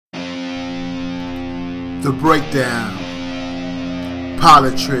The Breakdown,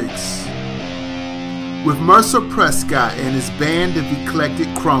 POLITRICKS, with Mercer, Prescott and his band of eclectic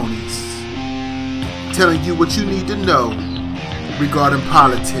cronies, telling you what you need to know regarding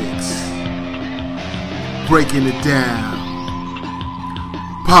politics, breaking it down.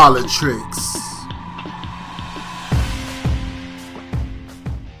 POLITRICKS.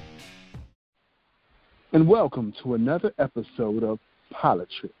 And welcome to another episode of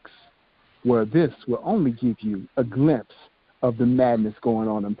POLITRICKS, where this will only give you a glimpse of the madness going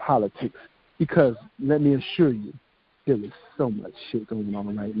on in politics, because let me assure you, there is so much shit going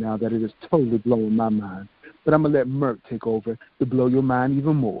on right now that it is totally blowing my mind. But I'm going to let Merc take over to blow your mind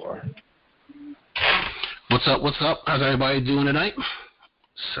even more. What's up? How's everybody doing tonight?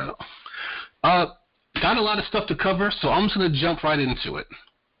 So, got a lot of stuff to cover, so I'm just going to jump right into it.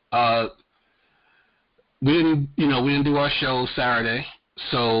 We didn't do our show Saturday,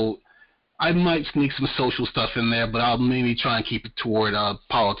 so I might sneak some social stuff in there, but I'll maybe try and keep it toward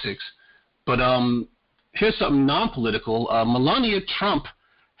politics. But here's something non-political. Melania Trump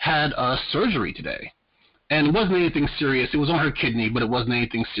had surgery today, and it wasn't anything serious. It was on her kidney, but it wasn't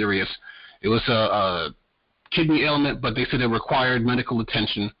anything serious. It was a kidney ailment, but they said it required medical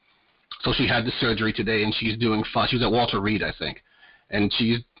attention. So she had the surgery today, and she's doing fine. She was at Walter Reed, I think, and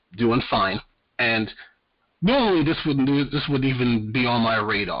she's doing fine. And normally this wouldn't even be on my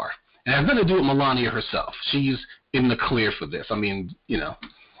radar. And it has nothing to do with Melania herself. She's in the clear for this. I mean,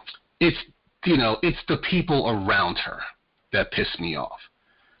 it's the people around her that piss me off.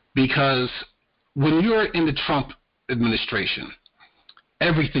 Because when you're in the Trump administration,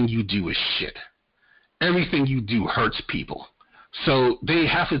 everything you do is shit. Everything you do hurts people. So they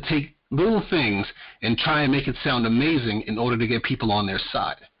have to take little things and try and make it sound amazing in order to get people on their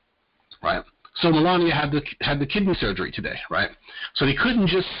side, right? So Melania had the kidney surgery today, right? So they couldn't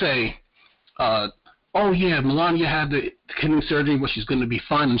just say, oh yeah, Melania had the kidney surgery, but she's going to be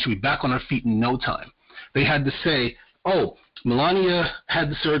fine and she'll be back on her feet in no time. They had to say, oh, Melania had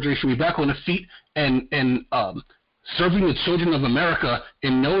the surgery, she'll be back on her feet and serving the children of America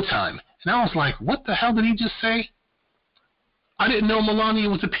in no time. And I was like, what the hell did he just say? I didn't know Melania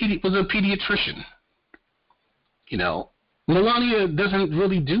was a pediatrician. Melania doesn't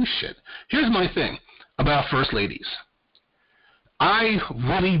really do shit. Here's my thing about first ladies. I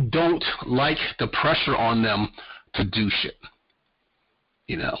really don't like the pressure on them to do shit.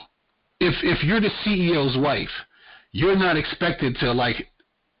 If you're the CEO's wife, you're not expected to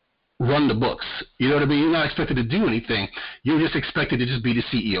run the books. You know what I mean? You're not expected to do anything. You're just expected to just be the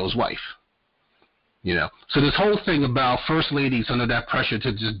CEO's wife. So this whole thing about first ladies under that pressure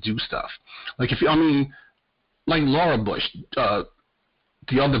to just do stuff. Like Laura Bush,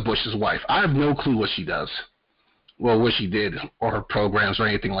 the other Bush's wife. I have no clue what she does, or what she did, or her programs, or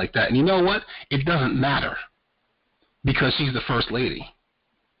anything like that. And you know what? It doesn't matter, because she's the first lady.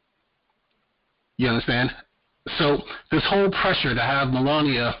 You understand? So this whole pressure to have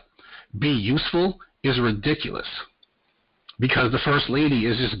Melania be useful is ridiculous, because the first lady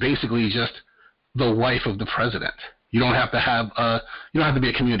is just basically just the wife of the president. You don't have to be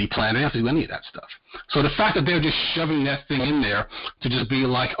a community planner. You don't have to do any of that stuff. So the fact that they're just shoving that thing in there to just be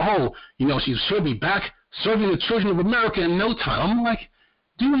like, oh, she'll be back serving the children of America in no time. I'm like,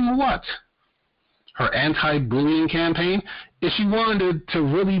 doing what? Her anti-bullying campaign? If she wanted to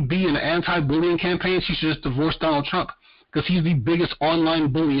really be an anti-bullying campaign, she should just divorce Donald Trump, because he's the biggest online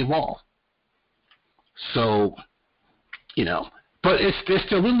bully of all. So, but there's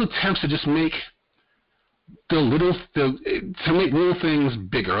still little attempts to just make to make little things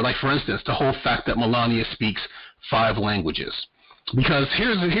bigger. Like, for instance, the whole fact that Melania speaks 5 languages. Because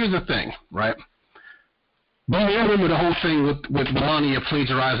here's the thing, right? But I remember the whole thing with Melania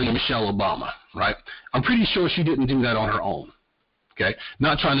plagiarizing Michelle Obama, right? I'm pretty sure she didn't do that on her own, okay?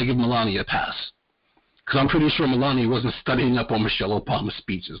 Not trying to give Melania a pass, because I'm pretty sure Melania wasn't studying up on Michelle Obama's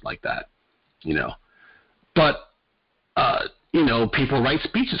speeches like that, But, people write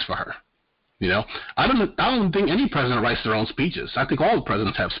speeches for her. I don't think any president writes their own speeches. I think all the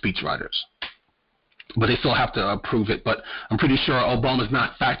presidents have speechwriters, but they still have to approve it. But I'm pretty sure Obama's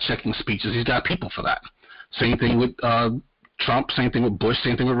not fact-checking speeches. He's got people for that. Same thing with Trump. Same thing with Bush.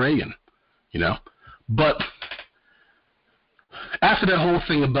 Same thing with Reagan. But after that whole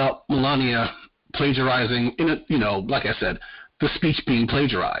thing about Melania plagiarizing, like I said, the speech being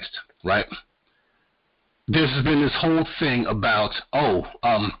plagiarized, right? There's been this whole thing about,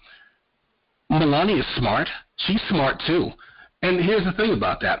 Melania's smart. She's smart too. And here's the thing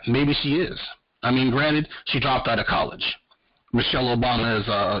about that. Maybe she is. I mean, granted, she dropped out of college. Michelle Obama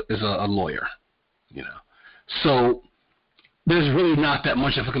is a lawyer, So there's really not that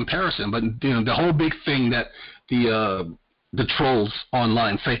much of a comparison. But the whole big thing that the trolls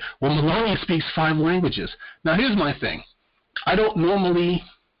online say, well, Melania speaks 5 languages. Now, here's my thing. I don't normally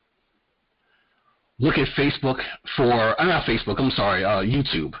look at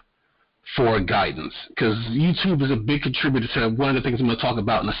YouTube for guidance, because YouTube is a big contributor to one of the things I'm going to talk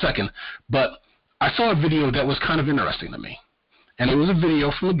about in a second. But I saw a video that was kind of interesting to me. And it was a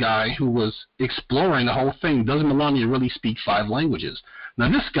video from a guy who was exploring the whole thing. Does Melania really speak 5 languages? Now,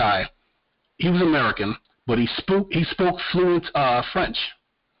 this guy, he was American, but he spoke fluent French.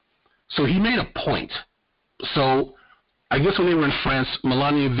 So he made a point. So I guess when they were in France,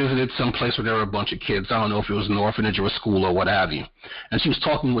 Melania visited some place where there were a bunch of kids. I don't know if it was an orphanage or a school or what have you. And she was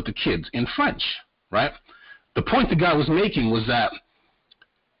talking with the kids in French, right? The point the guy was making was that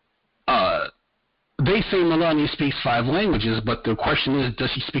they say Melania speaks 5 languages, but the question is,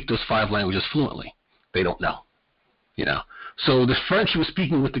 does she speak those 5 languages fluently? They don't know, So the French she was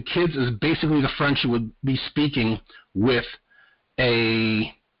speaking with the kids is basically the French she would be speaking with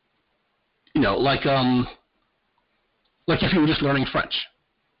a, like if you were just learning French,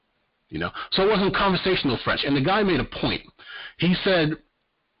 So it wasn't conversational French. And the guy made a point. He said,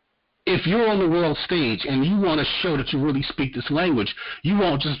 if you're on the world stage and you want to show that you really speak this language, you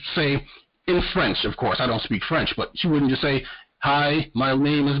won't just say, in French, of course, I don't speak French, but she wouldn't just say, hi, my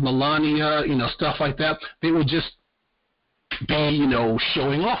name is Melania, stuff like that. They would just be,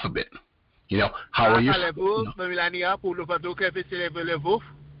 showing off a bit. How are you?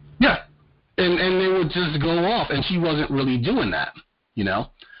 Yeah. And they would just go off, and she wasn't really doing that,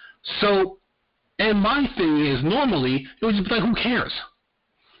 So, and my thing is, normally, it would just be like, who cares?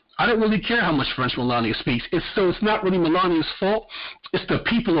 I don't really care how much French Melania speaks. It's not really Melania's fault. It's the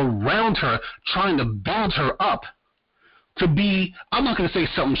people around her trying to build her up to be, I'm not going to say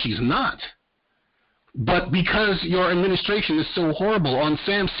something she's not, but because your administration is so horrible, on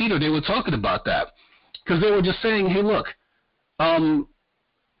Sam Cedar they were talking about that, because they were just saying, hey, look,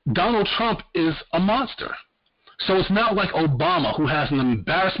 Donald Trump is a monster. So it's not like Obama, who has an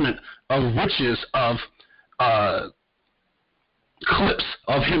embarrassment of riches of clips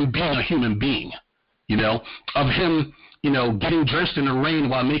of him being a human being, of him, getting drenched in the rain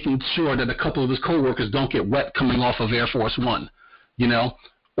while making sure that a couple of his coworkers don't get wet coming off of Air Force One,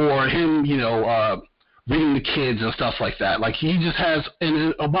 or him, reading the kids and stuff like that. Like he just has,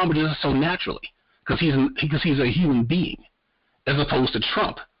 and Obama does it so naturally because he's a human being, as opposed to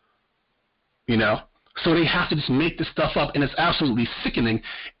Trump, So they have to just make this stuff up, and it's absolutely sickening,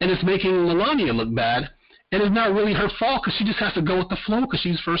 and it's making Melania look bad. And it's not really her fault because she just has to go with the flow because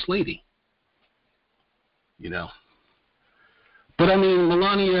she's First Lady. But, I mean,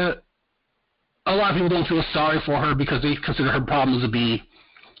 Melania, a lot of people don't feel sorry for her because they consider her problems to be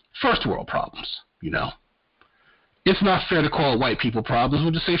first world problems, It's not fair to call it white people problems.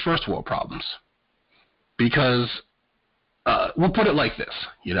 We'll just say first world problems. Because we'll put it like this,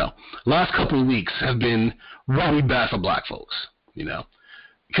 Last couple of weeks have been really bad for black folks, Because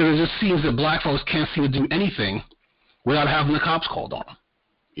it just seems that black folks can't seem to do anything without having the cops called on them,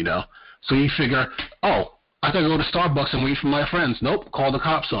 So you figure, oh, I gotta go to Starbucks and wait for my friends. Nope, call the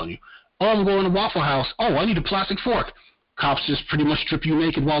cops on you. Oh, I'm going to Waffle House. Oh, I need a plastic fork. Cops just pretty much strip you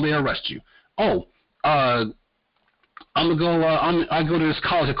naked while they arrest you. Oh, I go to this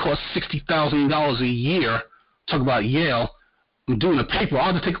college that costs $60,000 a year. Talk about Yale. I'm doing a paper.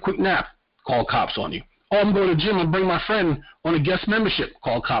 I'll just take a quick nap. Call cops on you. Oh, I'm going to the gym and bring my friend on a guest membership.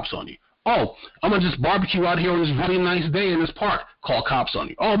 Call cops on you. Oh, I'm going to just barbecue out here on this really nice day in this park. Call cops on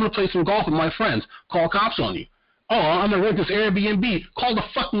you. Oh, I'm going to play some golf with my friends. Call cops on you. Oh, I'm going to rent this Airbnb. Call the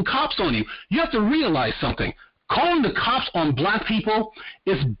fucking cops on you. You have to realize something. Calling the cops on black people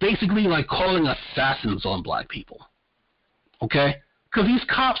is basically like calling assassins on black people. Okay? Because these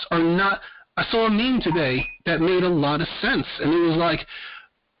cops are not... I saw a meme today that made a lot of sense. And it was like,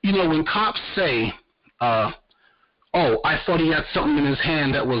 when cops say... oh, I thought he had something in his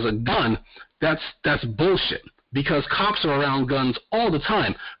hand that was a gun, that's bullshit. Because cops are around guns all the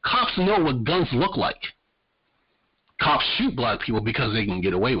time. Cops know what guns look like. Cops shoot black people because they can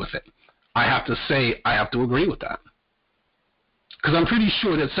get away with it. I have to say, I have to agree with that. Because I'm pretty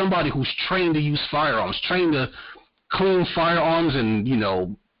sure that somebody who's trained to use firearms, trained to clean firearms and,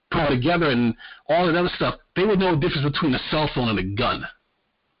 put it together and all that other stuff, they would know the difference between a cell phone and a gun.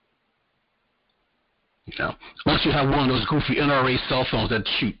 Unless you have one of those goofy NRA cell phones that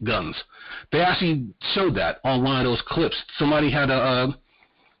shoot guns. They actually showed that on one of those clips. Somebody had a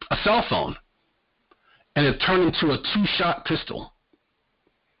cell phone, and it turned into a 2-shot pistol.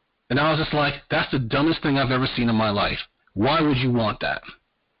 And I was just like, that's the dumbest thing I've ever seen in my life. Why would you want that?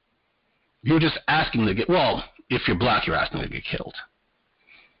 You're just asking to get, well, if you're black, you're asking to get killed.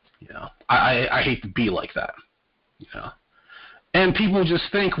 I hate to be like that. And people just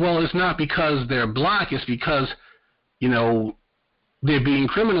think, well, it's not because they're black, it's because, they're being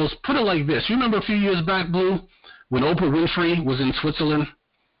criminals. Put it like this. You remember a few years back, Blue, when Oprah Winfrey was in Switzerland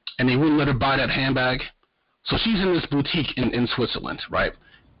and they wouldn't let her buy that handbag? So she's in this boutique in Switzerland, right?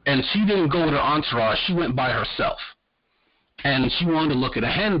 And she didn't go with her entourage. She went by herself. And she wanted to look at a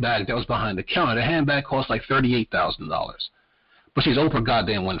handbag that was behind the counter. The handbag cost like $38,000. But she's Oprah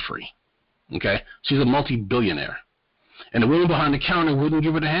goddamn Winfrey. Okay? She's a multi-billionaire. And the woman behind the counter wouldn't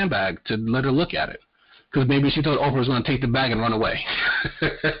give her the handbag to let her look at it. Because maybe she thought Oprah was going to take the bag and run away.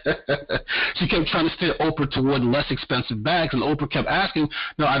 She kept trying to steer Oprah toward less expensive bags, and Oprah kept asking,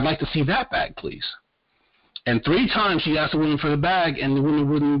 no, I'd like to see that bag, please. And 3 times she asked the woman for the bag, and the woman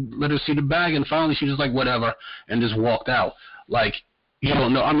wouldn't let her see the bag, and finally she was like, whatever, and just walked out. Like, you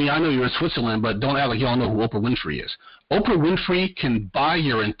don't know. I mean, I know you're in Switzerland, but don't act like you don't know who Oprah Winfrey is. Oprah Winfrey can buy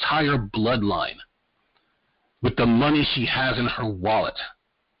your entire bloodline with the money she has in her wallet.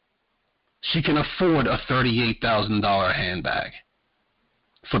 She can afford a $38,000 handbag,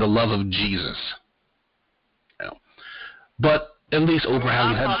 for the love of Jesus. But at least Oprah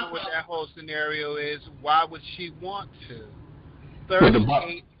hasn't had. My problem with that whole scenario is, why would she want to?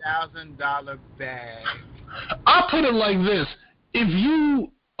 $38,000 bag. I'll put it like this: if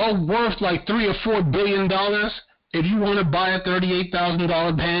you are worth like $3 or $4 billion, if you want to buy a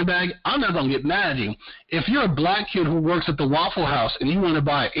 $38,000 handbag, I'm not gonna get mad at you. If you're a black kid who works at the Waffle House and you want to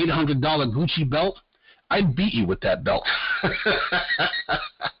buy an $800 Gucci belt, I'd beat you with that belt.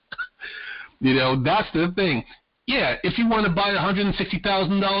 That's the thing. Yeah, if you want to buy a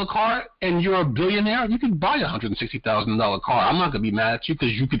 $160,000 car and you're a billionaire, you can buy a $160,000 car. I'm not going to be mad at you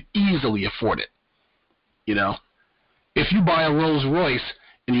because you could easily afford it. If you buy a Rolls Royce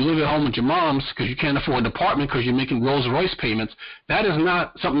and you live at home with your mom's because you can't afford an apartment because you're making Rolls Royce payments, that is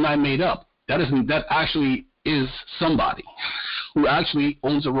not something I made up. That actually is somebody who actually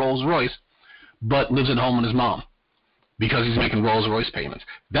owns a Rolls Royce but lives at home with his mom because he's making Rolls Royce payments.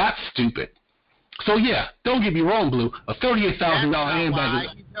 That's stupid. So, yeah, don't get me wrong, Blue. A $38,000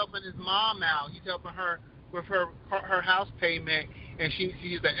 handbag. He's helping his mom out. He's helping her with her house payment, and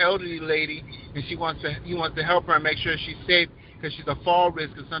she's an elderly lady, and he wants to help her and make sure she's safe because she's a fall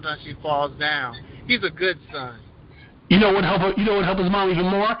risk, because sometimes she falls down. He's a good son. You know what help his mom even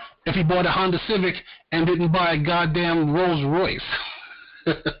more? If he bought a Honda Civic and didn't buy a goddamn Rolls Royce.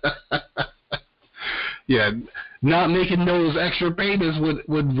 Yeah, not making those extra payments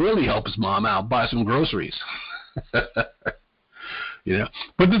would really help his mom out, buy some groceries. But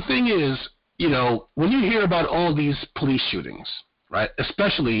the thing is, when you hear about all these police shootings, right,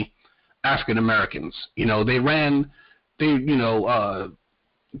 especially African Americans, God,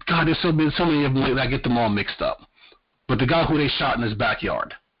 there's been so many of them, I get them all mixed up. But the guy who they shot in his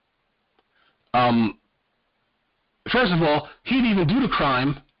backyard, first of all, he didn't even do the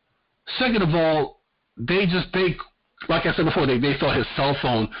crime. Second of all, they like I said before, they thought his cell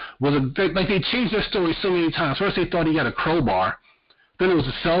phone was they changed their story so many times. First they thought he had a crowbar, then it was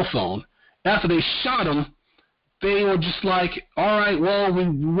a cell phone. After they shot him, they were just like, all right, well, we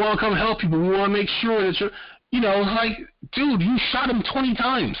want to come help you, but we want to make sure that you're, it's like, dude, you shot him 20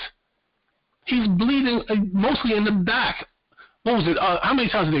 times. He's bleeding mostly in the back. What was it? How many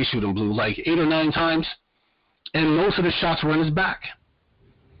times did they shoot him, Blue? Like 8 or 9 times? And most of the shots were in his back.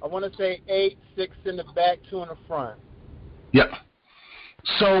 I want to say 8, 6 in the back, 2 in the front. Yep.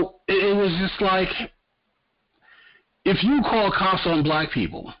 So it was just like, if you call cops on black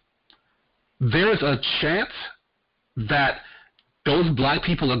people, there's a chance that those black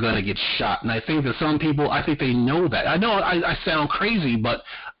people are going to get shot. And I think that some people, I think they know that. I know I sound crazy, but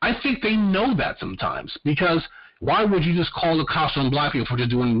I think they know that sometimes. Because why would you just call the cops on black people for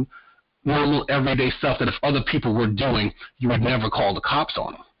just doing normal, everyday stuff that if other people were doing, you would never call the cops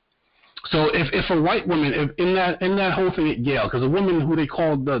on them? So if a white woman, in that whole thing at Yale, because the woman who they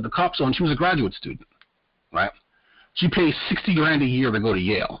called the cops on, she was a graduate student, right? She pays $60,000 a year to go to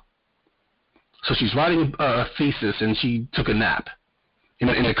Yale. So she's writing a thesis, and she took a nap in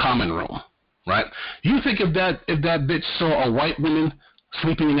the common room, right? You think if that bitch saw a white woman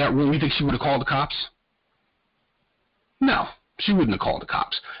sleeping in that room, you think she would have called the cops? No, she wouldn't have called the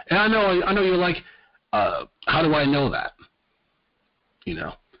cops. And I know you're like, how do I know that?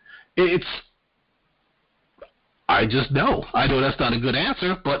 I just know. I know that's not a good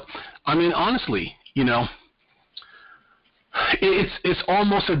answer, but I mean, honestly, it's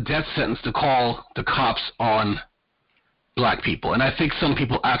almost a death sentence to call the cops on black people, and I think some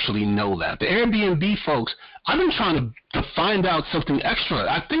people actually know that. The Airbnb folks, I've been trying to find out something extra.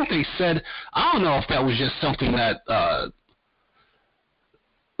 I think they said, I don't know if that was just something that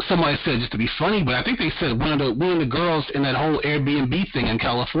somebody said just to be funny, but I think they said one of the girls in that whole Airbnb thing in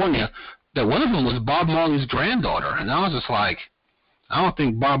California, that one of them was Bob Marley's granddaughter, and I was just like, I don't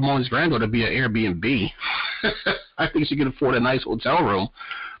think Bob Marley's granddaughter would be an Airbnb. I think she could afford a nice hotel room,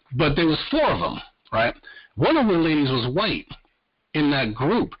 but there was 4 of them, right? One of the ladies was white in that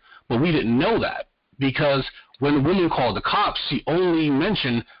group, but we didn't know that because when the woman called the cops, she only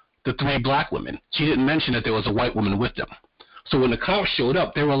mentioned the 3 black women. She didn't mention that there was a white woman with them. So when the cops showed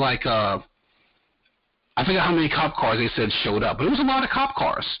up, they were like, I forget how many cop cars they said showed up, but it was a lot of cop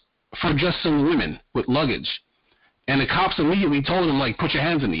cars for just some women with luggage. And the cops immediately told them, like, put your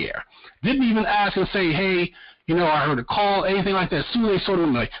hands in the air. Didn't even ask and say, hey, you know, I heard a call, anything like that. As soon as they saw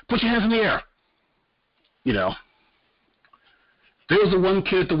them, like, put your hands in the air. You know. There was the one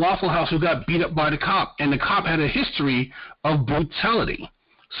kid at the Waffle House who got beat up by the cop, and the cop had a history of brutality.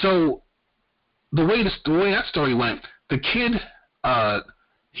 So the way that story went, the kid,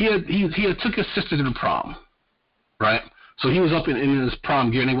 he had took his sister to the prom, right? So he was up in his prom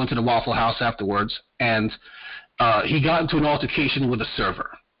gear, and they went to the Waffle House afterwards, and he got into an altercation with a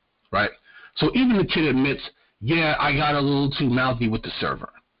server, right? So even the kid admits, yeah, I got a little too mouthy with the server.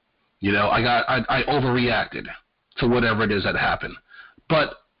 You know, I overreacted to whatever it is that happened.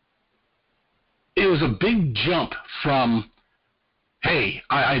 But it was a big jump from, hey,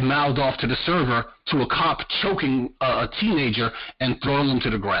 I mouthed off to the server, to a cop choking a teenager and throwing him to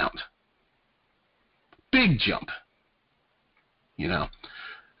the ground. Big jump. You know,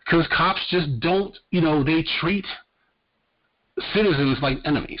 because cops just don't, you know, they treat citizens like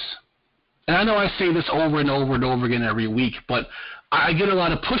enemies. And I know I say this over and over and over again every week, but I get a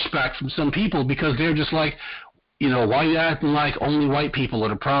lot of pushback from some people because they're just like, you know, why are you acting like only white people are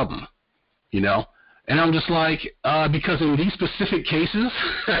the problem? You know? And I'm just like, because in these specific cases,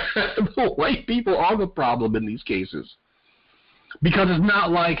 white people are the problem in these cases. Because it's not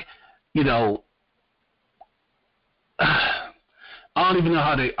like, you know, I don't even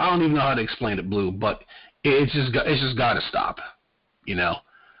know how to explain it, Blue, but it's just got to stop, you know.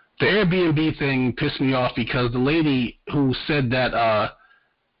 The Airbnb thing pissed me off because the lady who said that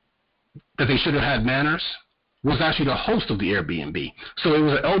they should have had manners was actually the host of the Airbnb. So it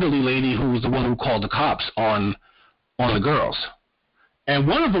was an elderly lady who was the one who called the cops on the girls. And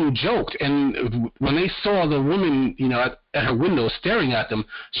one of them joked, and when they saw the woman, you know, at her window staring at them,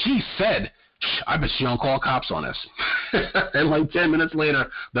 she said, I bet she don't call cops on us. And like 10 minutes later,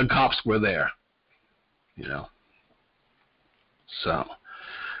 the cops were there. You know. So,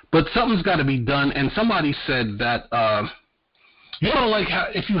 but something's got to be done. And somebody said that, you know, like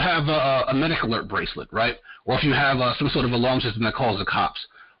if you have a medic alert bracelet, right? Or if you have some sort of alarm system that calls the cops,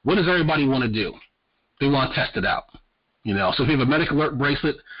 what does everybody want to do? They want to test it out. You know, so if you have a medic alert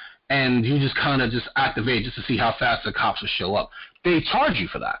bracelet and you just kind of just activate just to see how fast the cops will show up, they charge you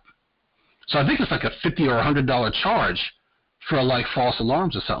for that. So I think it's like a $50 or $100 charge for like false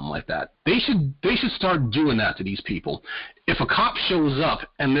alarms or something like that. They should start doing that to these people. If a cop shows up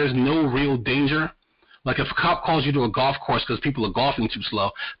and there's no real danger, like if a cop calls you to a golf course because people are golfing too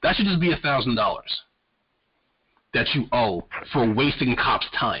slow, that should just be $1,000 that you owe for wasting cops'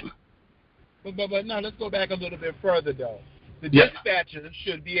 time. But no, let's go back a little bit further, though. The dispatcher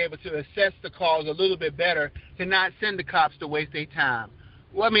should be able to assess the calls a little bit better to not send the cops to waste their time.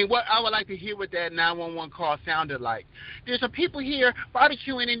 Well, I mean, what I would like to hear what that 911 call sounded like. There's some people here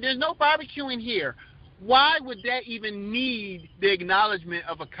barbecuing, and there's no barbecuing here. Why would that even need the acknowledgement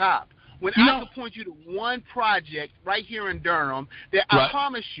of a cop? When I could point you to one project right here in Durham that I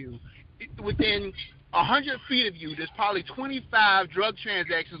promise you, within 100 feet of you, there's probably 25 drug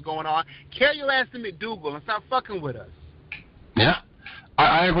transactions going on. Carry your ass to McDougal and stop fucking with us. Yeah,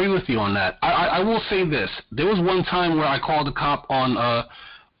 I agree with you on that. I will say this. There was one time where I called a cop on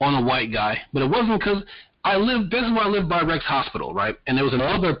a white guy, but it wasn't because this is where I live by Rex Hospital, right? And there was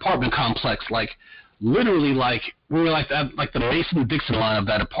another apartment complex, like literally like we were like the Mason-Dixon line of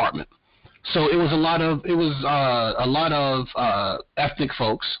that apartment. So it was a lot of ethnic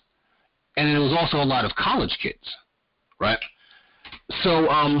folks, and it was also a lot of college kids, right? So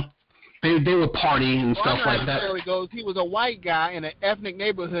they were partying and stuff like that. He was a white guy in an ethnic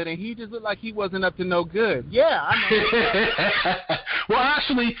neighborhood, and he just looked like he wasn't up to no good. Yeah, I know. Well,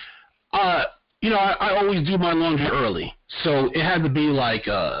 actually, you know, I always do my laundry early, so it had to be like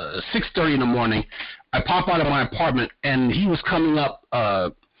 6:30 in the morning. I pop out of my apartment, and he was coming up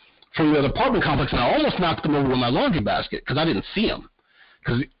from the apartment complex, and I almost knocked him over with my laundry basket because I didn't see him,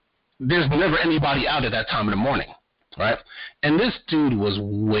 because there's never anybody out at that time in the morning. right? And this dude was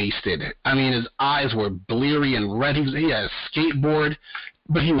wasted. I mean, his eyes were bleary and red. He had a skateboard,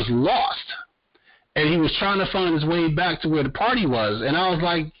 but he was lost. And he was trying to find his way back to where the party was. And I was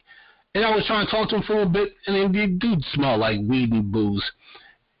like, and I was trying to talk to him for a bit, and then the dude smelled like weed and booze.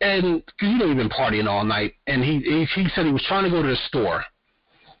 And, because you know he'd been partying all night. And he said he was trying to go to the store,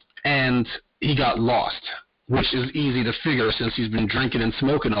 and he got lost, which is easy to figure since he's been drinking and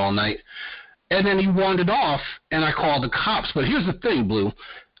smoking all night. And then he wandered off, and I called the cops. But here's the thing, Blue.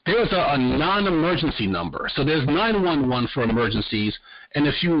 There's a non-emergency number. So there's 911 for emergencies, and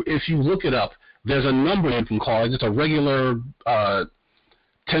if you look it up, there's a number you can call. It's just a regular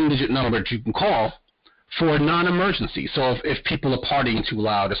 10-digit number that you can call for a non-emergency. So if people are partying too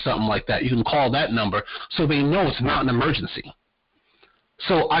loud or something like that, you can call that number so they know it's not an emergency.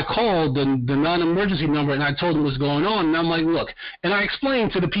 So I called the non-emergency number, and I told them what's going on, and I'm like, look, and I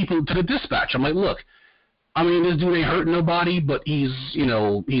explained to the people, to the dispatch, I'm like, look, I mean, this dude ain't hurting nobody, but he's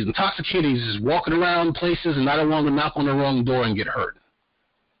intoxicated, he's just walking around places, and I don't want him to knock on the wrong door and get hurt,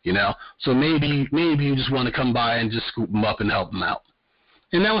 So maybe you just want to come by and just scoop him up and help him out.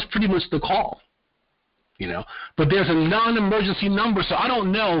 And that was pretty much the call, But there's a non-emergency number, so I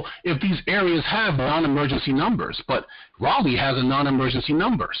don't know if these areas have non-emergency numbers, but Raleigh has a non-emergency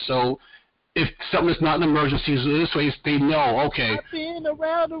number. So if something is not an emergency, so this way they know, okay. I've been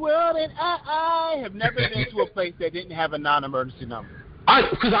around the world, and I have never been to a place that didn't have a non-emergency number.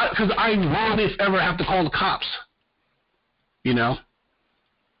 Because I rarely ever have to call the cops,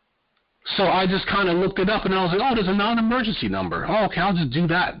 So I just kind of looked it up, and I was like, oh, there's a non-emergency number. Oh, okay, I'll just do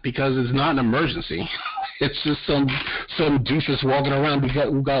that because it's not an emergency. It's just some doofus walking around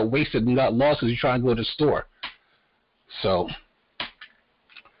who got wasted and got lost because he's trying to go to the store. So,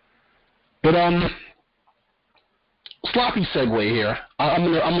 but sloppy segue here. I'm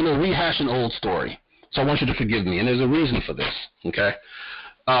gonna rehash an old story. So I want you to forgive me, and there's a reason for this. Okay,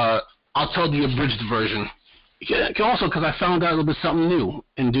 I'll tell the abridged version. Yeah, also because I found out a little bit something new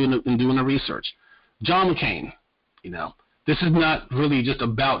in doing the research. John McCain, this is not really just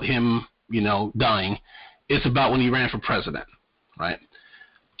about him, dying. It's about when he ran for president, right?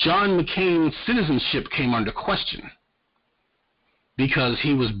 John McCain's citizenship came under question because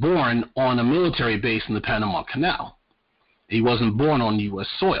he was born on a military base in the Panama Canal. He wasn't born on U.S.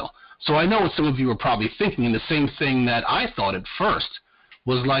 soil. So I know what some of you are probably thinking, and the same thing that I thought at first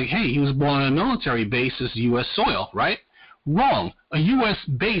was like, hey, he was born on a military base as U.S. soil, right? Wrong. A U.S.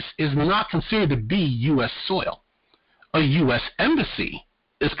 base is not considered to be U.S. soil. A U.S. embassy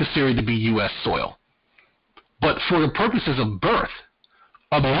is considered to be U.S. soil. But for the purposes of birth,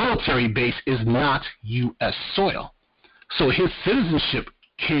 a military base is not U.S. soil. So his citizenship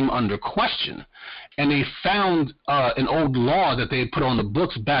came under question. And they found an old law that they had put on the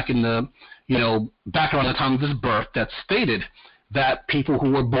books back in the, back around the time of his birth that stated that people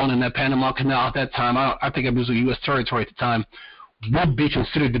who were born in that Panama Canal at that time, I think it was a U.S. territory at the time, would be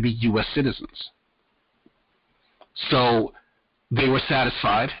considered to be U.S. citizens. So they were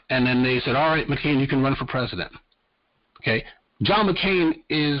satisfied, and then they said, all right, McCain, you can run for president. Okay? John McCain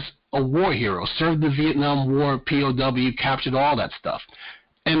is a war hero, served the Vietnam War, POW, captured all that stuff.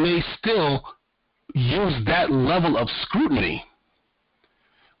 And they still use that level of scrutiny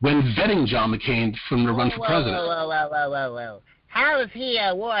when vetting John McCain from the run for president. Whoa. How is he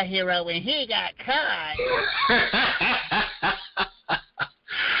a war hero when he got caught?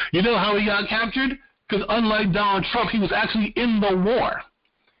 You know how he got captured? Because unlike Donald Trump, he was actually in the war.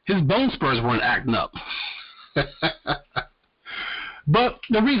 His bone spurs weren't acting up. But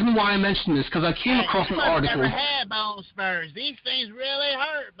the reason why I mentioned this, because I came across an article. Never had bone spurs. These things really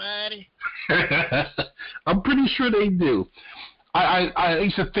hurt, buddy. I'm pretty sure they do. I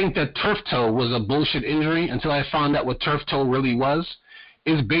used to think that turf toe was a bullshit injury until I found out what turf toe really was.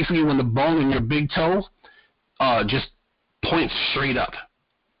 It's basically when the bone in your big toe just points straight up.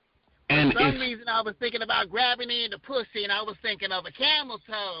 And for some reason, I was thinking about grabbing in the pussy, and I was thinking of a camel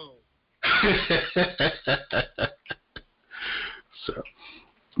toe.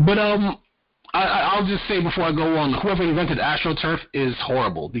 But I'll just say before I go on, whoever invented AstroTurf is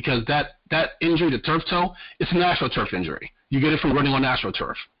horrible because that injury to turf toe, it's an AstroTurf injury. You get it from running on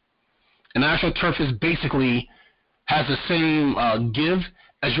AstroTurf. And AstroTurf is basically has the same give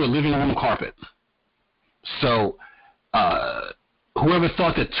as your living room carpet. So whoever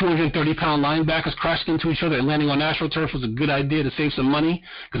thought that 230-pound linebackers crashing into each other and landing on AstroTurf was a good idea to save some money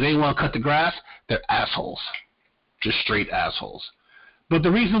because they didn't want to cut the grass, they're assholes. Just straight assholes. But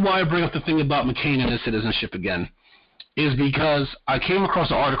the reason why I bring up the thing about McCain and his citizenship again is because I came across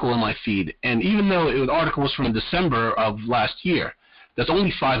an article in my feed, and even though the article was from December of last year, that's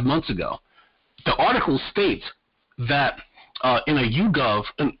only 5 months ago, the article states that in a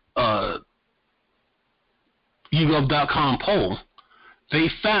YouGov.com poll, they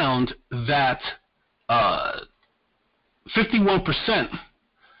found that 51%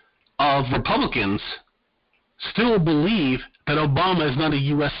 of Republicans still believe that Obama is not a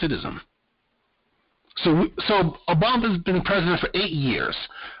U.S. citizen. So Obama's been president for 8 years.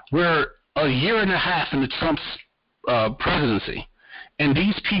 We're a year and a half into Trump's presidency, and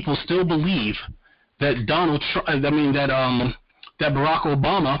these people still believe that that Barack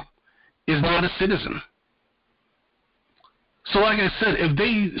Obama is not a citizen. So, like I said, if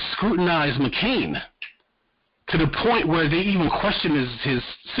they scrutinize McCain to the point where they even question his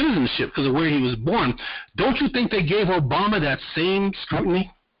citizenship because of where he was born, don't you think they gave Obama that same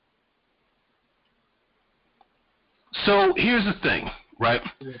scrutiny? So here's the thing, right?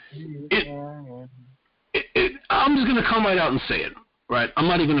 I'm just going to come right out and say it, right? I'm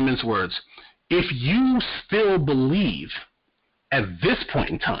not even going to mince words. If you still believe at this point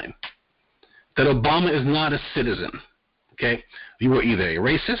in time that Obama is not a citizen, okay, you are either a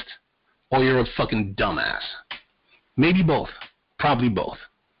racist or you're a fucking dumbass. Maybe both. Probably both.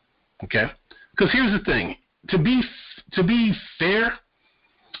 Okay? Because here's the thing. To be fair,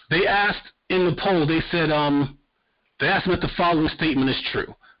 they asked in the poll, they said, they asked them if the following statement is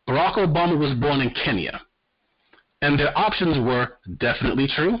true. Barack Obama was born in Kenya. And their options were definitely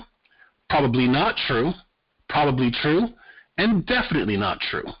true, probably not true, probably true, and definitely not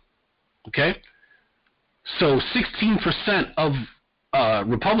true. Okay? So 16% of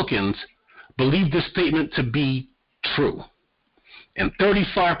Republicans believe this statement to be true. And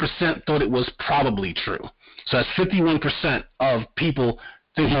 35% thought it was probably true. So that's 51% of people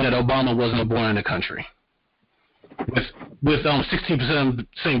thinking that Obama wasn't born in the country. With 16%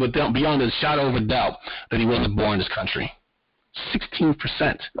 saying beyond a shadow of a doubt that he wasn't born in this country.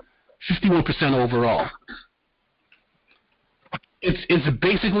 16%. 51% overall. It's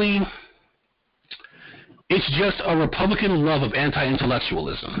basically, it's just a Republican love of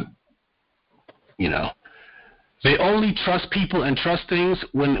anti-intellectualism. You know, they only trust people and trust things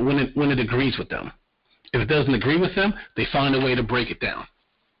when it agrees with them. If it doesn't agree with them, they find a way to break it down.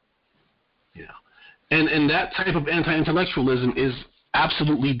 You know, and that type of anti-intellectualism is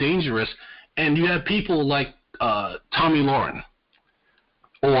absolutely dangerous. And you have people like Tommy Lauren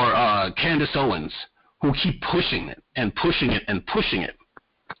or Candace Owens who keep pushing it and pushing it and pushing it,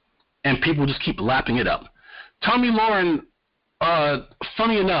 and people just keep lapping it up. Tommy Lauren,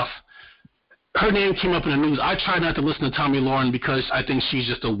 funny enough, her name came up in the news. I try not to listen to Tommy Lauren because I think she's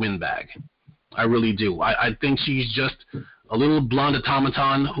just a windbag. I really do. I think she's just a little blonde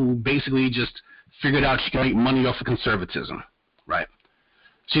automaton who basically just figured out she can make money off of conservatism, right?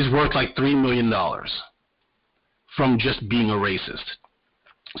 She's worth like $3 million from just being a racist.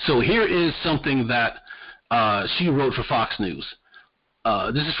 So here is something that she wrote for Fox News.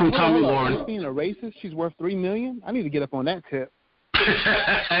 This is from Tommy Lauren. She's being a racist? She's worth $3 million? I need to get up on that tip.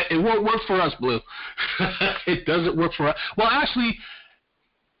 It won't work for us, Blue. It doesn't work for us. Well, actually,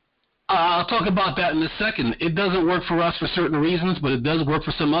 I'll talk about that in a second. It doesn't work for us for certain reasons, but it does work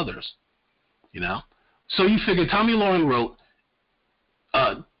for some others. You know? So you figure Tommy Lauren wrote,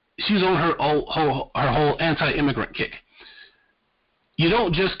 she's on her whole anti-immigrant kick. You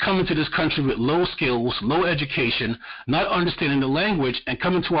don't just come into this country with low skills, low education, not understanding the language, and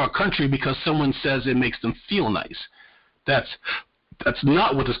come into our country because someone says it makes them feel nice. That's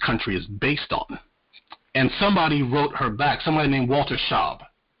not what this country is based on. And somebody wrote her back, somebody named Walter Schaub.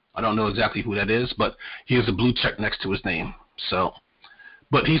 I don't know exactly who that is, but he has a blue check next to his name. So,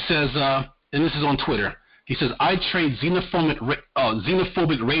 but he says, and this is on Twitter, he says, I trade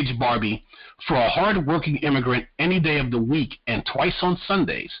xenophobic rage Barbie for a hard-working immigrant any day of the week and twice on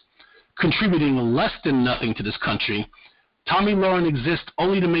Sundays, contributing less than nothing to this country. Tommy Lauren exists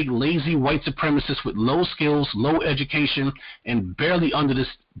only to make lazy white supremacists with low skills, low education, and barely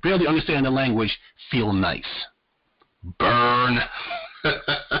understand the language feel nice. Burn.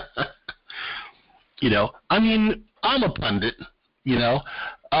 You know, I mean, I'm a pundit, you know,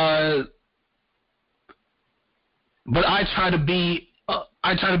 but I try to be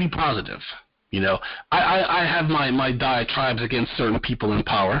positive. You know, I have my diatribes against certain people in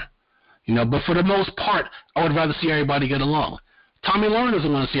power, you know, but for the most part, I would rather see everybody get along. Tommy Lauren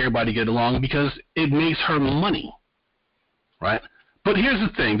doesn't want to see everybody get along because it makes her money, right? But here's the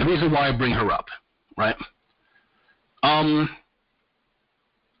thing, the reason why I bring her up, right?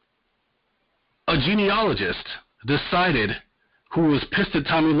 A genealogist who was pissed at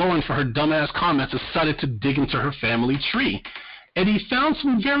Tommy Lauren for her dumbass comments, decided to dig into her family tree. And he found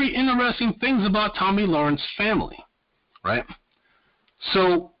some very interesting things about Tommy Lauren's family, right?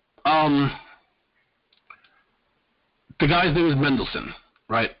 So, the guy's name is Mendelsohn,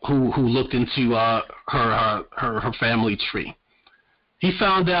 right? Who looked into her family tree. He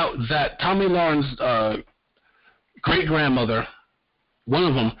found out that Tommy Lauren's great-grandmother, one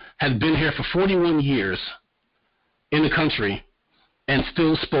of them, had been here for 41 years in the country and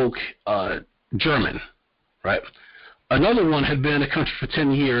still spoke German, right? Another one had been in the country for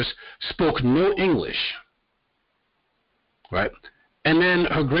 10 years, spoke no English, right? And then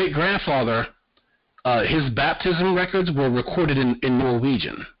her great-grandfather, his baptism records were recorded in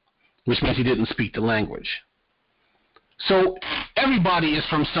Norwegian, which means he didn't speak the language. So everybody is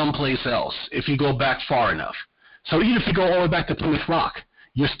from someplace else if you go back far enough. So even if you go all the way back to Plymouth Rock,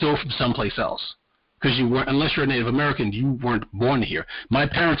 you're still from someplace else. Because you weren't, unless you're a Native American, you weren't born here. My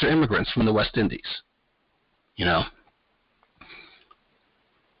parents are immigrants from the West Indies, you know.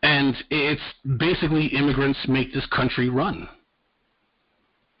 And it's basically immigrants make this country run.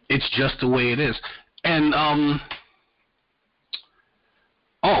 It's just the way it is. And and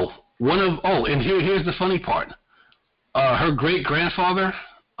here's the funny part. Her great-grandfather,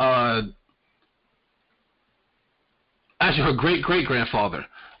 actually her great-great-grandfather,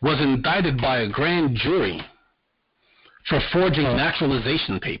 was indicted by a grand jury for forging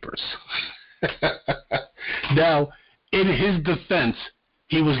naturalization papers. Now, in his defense,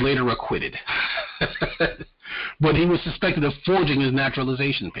 he was later acquitted. But he was suspected of forging his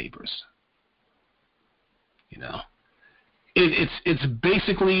naturalization papers. You know, it's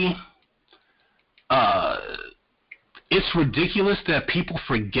basically it's ridiculous that people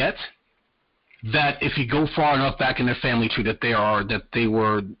forget that if you go far enough back in their family tree that they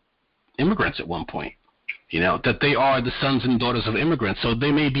were immigrants at one point. You know, that they are the sons and daughters of immigrants. So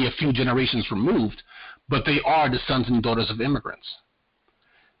they may be a few generations removed, but they are the sons and daughters of immigrants.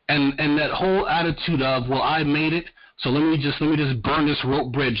 And that whole attitude of, well, I made it, so let me just burn this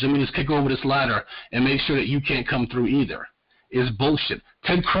rope bridge, let me just kick over this ladder and make sure that you can't come through either, is bullshit.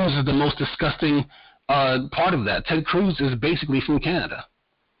 Ted Cruz is the most disgusting part of that. Ted Cruz is basically from Canada.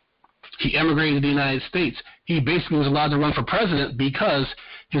 He emigrated to the United States. He basically was allowed to run for president because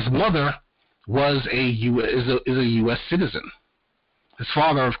his mother was a U.S. citizen. His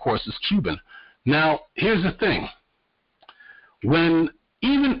father, of course, is Cuban. Now, here's the thing.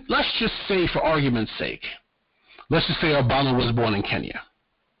 Let's just say, for argument's sake, let's just say Obama was born in Kenya,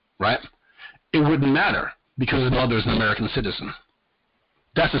 right? It wouldn't matter because his mother is an American citizen.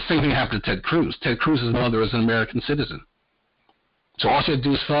 That's the same thing happened to Ted Cruz. Ted Cruz's mother is an American citizen. So all she had to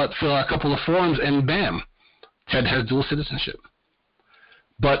do is fill out a couple of forms, and bam, Ted has dual citizenship.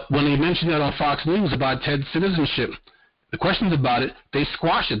 But when they mentioned that on Fox News about Ted's citizenship, the questions about it, they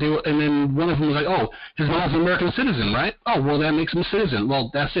squashed it. And then one of them was like, oh, his mom's an American citizen, right? Oh, well, that makes him a citizen.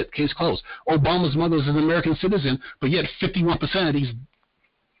 Well, that's it. Case closed. Obama's mother is an American citizen, but yet 51% of these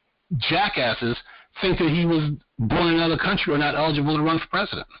jackasses think that he was born in another country or not eligible to run for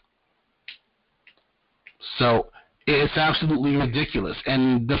president. So it's absolutely ridiculous.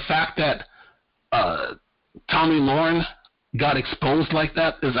 And the fact that Tommy Lauren got exposed like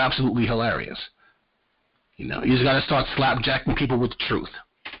that is absolutely hilarious. You know, you just got to start slapjacking people with the truth.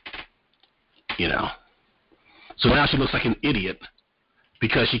 You know. So now she looks like an idiot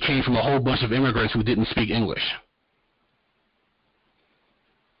because she came from a whole bunch of immigrants who didn't speak English.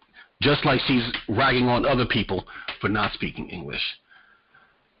 Just like she's ragging on other people for not speaking English.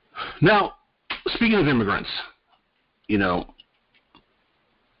 Now, speaking of immigrants, you know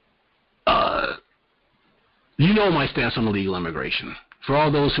my stance on illegal immigration. For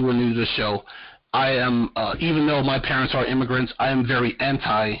all those who are new to the show, I am, even though my parents are immigrants, I am very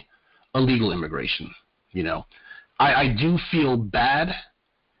anti-illegal immigration. You know, I do feel bad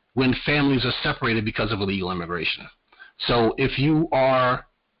when families are separated because of illegal immigration. So if you are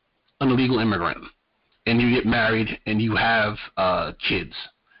an illegal immigrant and you get married and you have kids,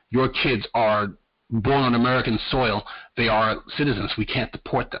 your kids are born on American soil, they are citizens, we can't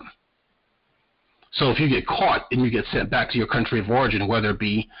deport them. So if you get caught and you get sent back to your country of origin, whether it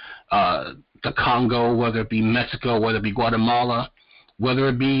be the Congo, whether it be Mexico, whether it be Guatemala, whether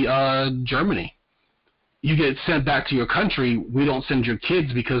it be Germany, you get sent back to your country, we don't send your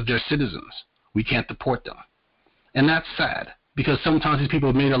kids because they're citizens. We can't deport them. And that's sad because sometimes these people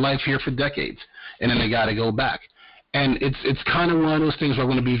have made a life here for decades and then they got to go back. And it's kind of one of those things where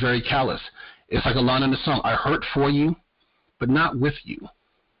I'm going to be very callous. It's like a line in the song, I hurt for you, but not with you.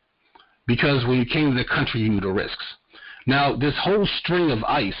 Because when you came to the country, you knew the risks. Now, this whole string of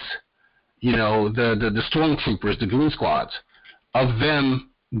ICE, you know, the stormtroopers, the goon squads, of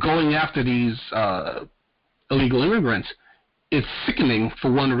them going after these illegal immigrants, it's sickening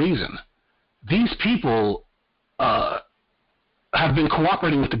for one reason. These people have been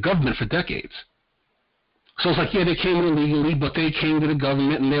cooperating with the government for decades. So it's like, yeah, they came in illegally, but they came to the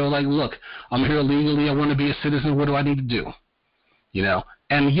government and they were like, look, I'm here illegally. I want to be a citizen. What do I need to do? You know?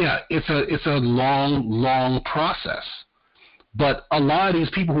 And yeah, it's a long process. But a lot of these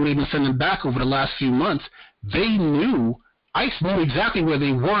people who they've been sending back over the last few months, they knew, ICE knew exactly where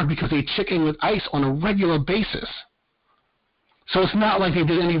they were because they check in with ICE on a regular basis. So it's not like they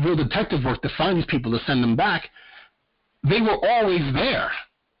did any real detective work to find these people to send them back. They were always there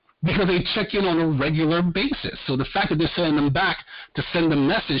because they check in on a regular basis. So the fact that they're sending them back to send a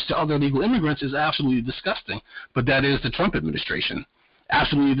message to other illegal immigrants is absolutely disgusting. But that is the Trump administration.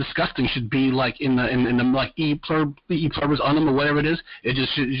 Absolutely disgusting should be like in the like the e-pluribus unum or whatever it is. It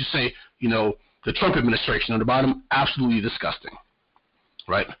just should just say, you know, the Trump administration on the bottom. Absolutely disgusting,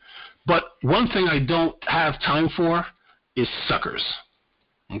 right? But one thing I don't have time for is suckers.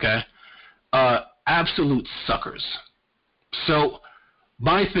 Okay, absolute suckers. So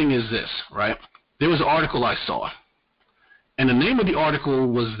my thing is this, right? There was an article I saw, and the name of the article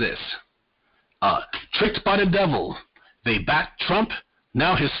was this: "Tricked by the devil, they backed Trump.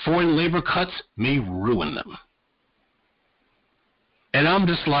 Now his foreign labor cuts may ruin them." And I'm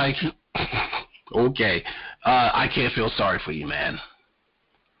just like, okay, I can't feel sorry for you, man.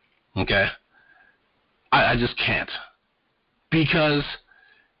 Okay? I just can't. Because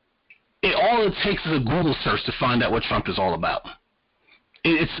all it takes is a Google search to find out what Trump is all about.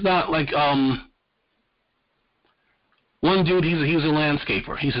 It's not like, one dude, he's a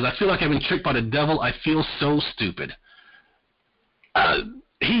landscaper. He says, "I feel like I've been tricked by the devil. I feel so stupid."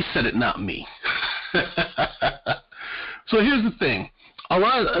 He said it, not me. So here's the thing. A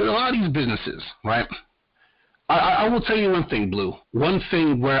lot of these businesses, right? I will tell you one thing, Blue. One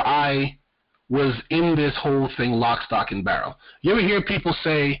thing where I was in this whole thing lock, stock, and barrel. You ever hear people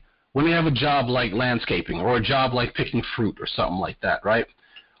say when they have a job like landscaping or a job like picking fruit or something like that, right?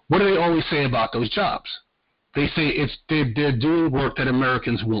 What do they always say about those jobs? They say they're doing work that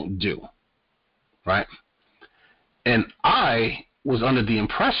Americans won't do, right? And I was under the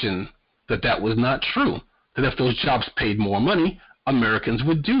impression that that was not true, that if those jobs paid more money, Americans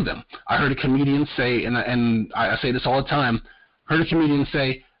would do them. I heard a comedian say, and I say this all the time, heard a comedian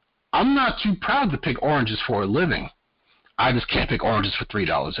say, "I'm not too proud to pick oranges for a living. I just can't pick oranges for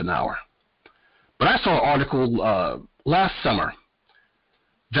 $3 an hour." But I saw an article last summer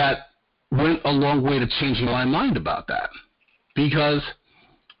that went a long way to changing my mind about that, because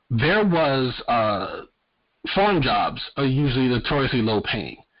there was farm jobs are usually notoriously low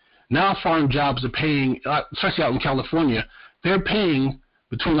paying. Now farm jobs are paying, especially out in California, they're paying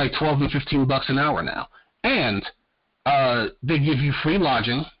between like $12 and $15 an hour now. And they give you free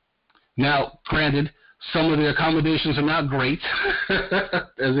lodging. Now, granted, some of the accommodations are not great,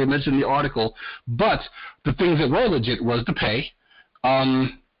 as they mentioned in the article, but the things that were legit was the pay.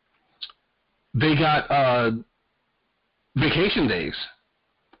 They got vacation days.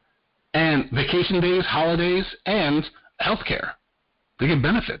 And vacation days, holidays, and health care. They get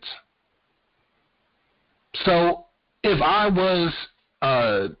benefits. So if I was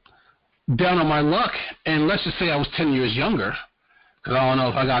down on my luck, and let's just say I was 10 years younger, because I don't know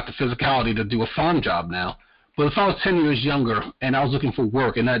if I got the physicality to do a farm job now, but if I was 10 years younger and I was looking for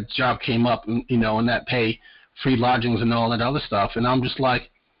work and that job came up, and, you know, and that pay, free lodgings and all that other stuff, and I'm just like,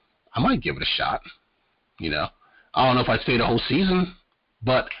 I might give it a shot, you know. I don't know if I'd stay the whole season,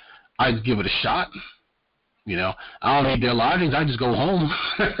 but I'd give it a shot, you know. I don't need their lodgings. I just go home.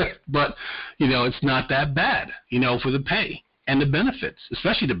 But, you know, it's not that bad, you know, for the pay and the benefits,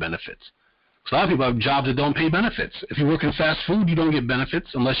 especially the benefits. So a lot of people have jobs that don't pay benefits. If you work in fast food, you don't get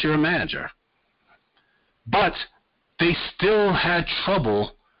benefits unless you're a manager. But they still had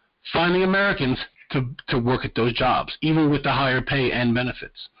trouble finding Americans to work at those jobs, even with the higher pay and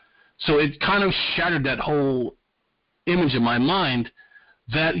benefits. So it kind of shattered that whole image in my mind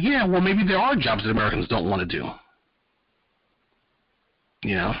that, yeah, well, maybe there are jobs that Americans don't want to do,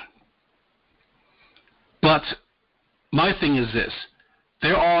 you know. But my thing is this.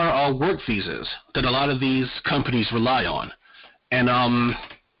 There are work visas that a lot of these companies rely on. And,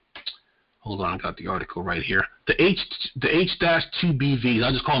 hold on, I got the article right here. The H-2B visas,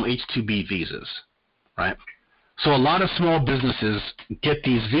 I just call them H-2B visas, right? So a lot of small businesses get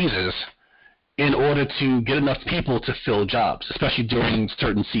these visas in order to get enough people to fill jobs, especially during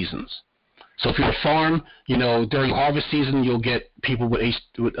certain seasons. So if you're a farm, you know, during harvest season, you'll get people with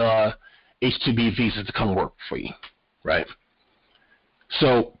H-2B visas to come work for you, right?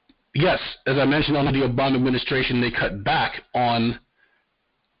 So, yes, as I mentioned under the Obama administration, they cut back on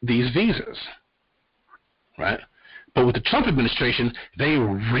these visas, right? But with the Trump administration, they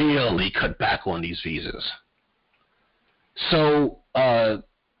really cut back on these visas. So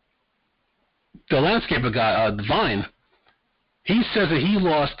the landscaper guy, Divine, he says that he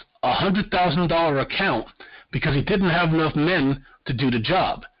lost a $100,000 account because he didn't have enough men to do the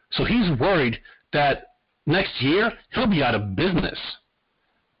job. So he's worried that next year he'll be out of business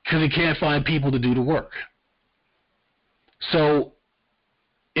because he can't find people to do the work. So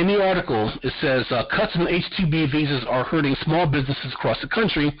in the article, it says, cuts in H-2B visas are hurting small businesses across the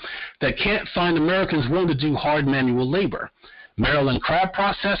country that can't find Americans willing to do hard manual labor. Maryland crab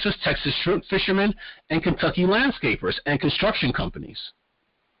processors, Texas shrimp fishermen, and Kentucky landscapers and construction companies.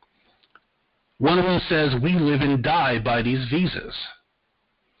 One of them says, we live and die by these visas.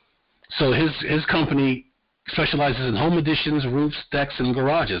 So his company specializes in home additions, roofs, decks, and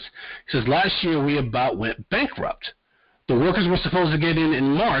garages. He says, last year we about went bankrupt. The workers were supposed to get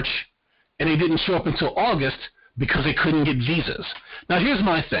in March, and they didn't show up until August because they couldn't get visas. Now, here's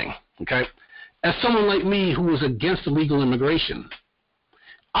my thing, okay? As someone like me who is against illegal immigration,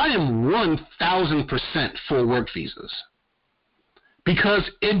 I am 1,000% for work visas because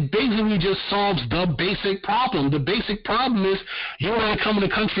it basically just solves the basic problem. The basic problem is you want to come in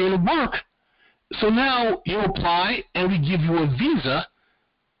the country and work, so now you apply and we give you a visa,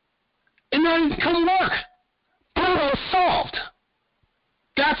 and now you can come work. Problem solved.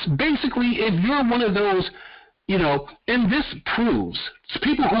 That's basically, if you're one of those, and this proves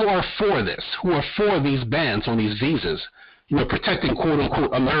people who are for this, who are for these bans on these visas, protecting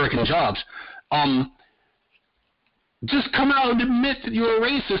quote-unquote American jobs, just come out and admit that you're a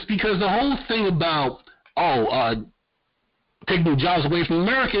racist, because the whole thing about, taking jobs away from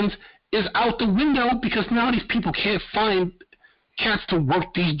Americans is out the window, because now these people can't find cats to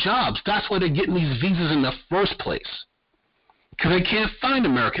work these jobs. That's why they're getting these visas in the first place, because they can't find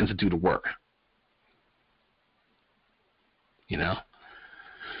Americans to do the work.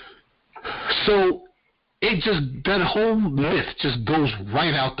 So that whole myth just goes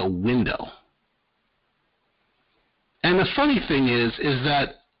right out the window. And the funny thing is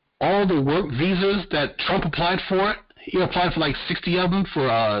that all the work visas that Trump applied for, he applied for like 60 of them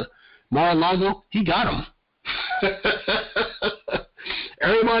for Mar-a-Lago, he got them.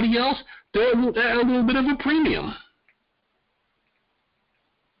 Everybody else, they're a little bit of a premium.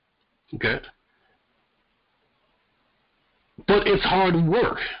 Okay? But it's hard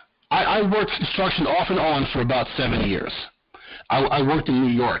work. I worked construction off and on for about 7 years. I worked in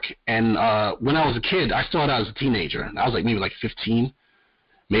New York, and when I was a kid, I started out as a teenager. I was maybe 15,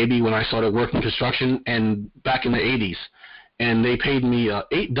 maybe, when I started working construction, and back in the 80s. And they paid me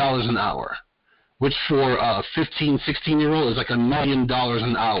 $8 an hour, which for a 15, 16-year-old is like $1 million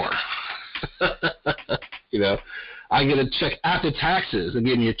an hour. I get a check after taxes. They're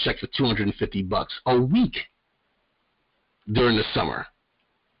giving you a check for $250 a week during the summer.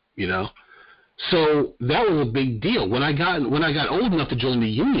 So that was a big deal. When I got old enough to join the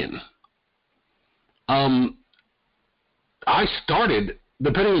union, I started,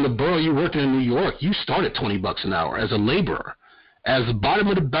 depending on the borough you worked in New York, you start at $20 an hour as a laborer. As the bottom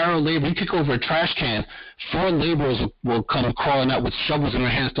of the barrel labor, you kick over a trash can, 4 laborers will come crawling out with shovels in their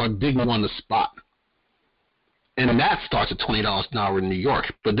hands, start digging on the spot. And that starts at $20 an hour in New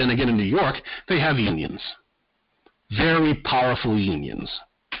York. But then again, in New York, they have unions. Very powerful unions.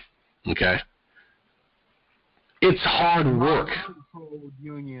 Okay? It's hard work. Mob-controlled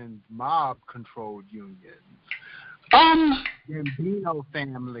unions. Mob-controlled unions. Gambino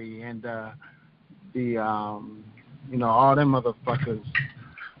family and all them motherfuckers.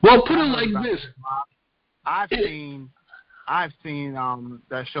 Well, put it like this. I've seen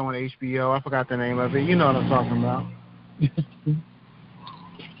that show on HBO. I forgot the name of it. You know what I'm talking about.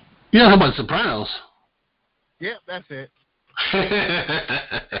 How about Sopranos? Yep, that's it.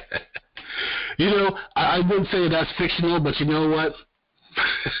 I wouldn't say that's fictional, but you know what?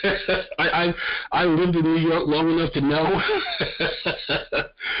 I lived in New York long enough to know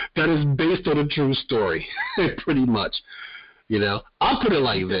that is based on a true story, pretty much. I'll put it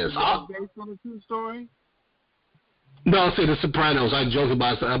like this. Based on a true story? No, I'll say The Sopranos. I joke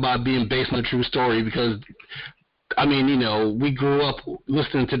about being based on a true story because, we grew up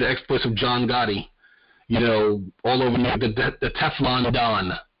listening to the exploits of John Gotti, all over the Teflon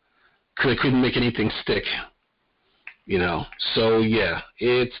Don. They couldn't make anything stick. So yeah,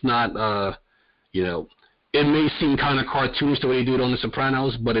 it's not, it may seem kind of cartoonish the way they do it on The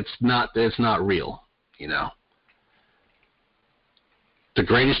Sopranos, but it's not real, The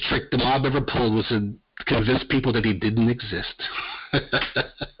greatest trick the mob ever pulled was to convince people that he didn't exist.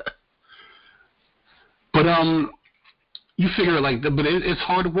 But, you figure but it's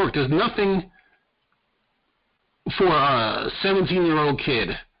hard work. There's nothing for a 17-year-old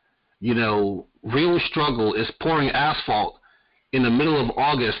kid, real struggle is pouring asphalt in the middle of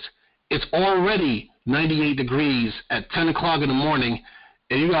August it's already 98 degrees at 10 o'clock in the morning,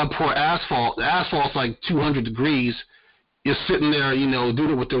 and you got to pour asphalt. The asphalt's like 200 degrees. You're sitting there,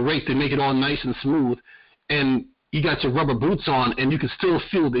 doing it with the rake to make it all nice and smooth, and you got your rubber boots on, and you can still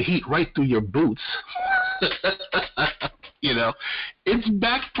feel the heat right through your boots. It's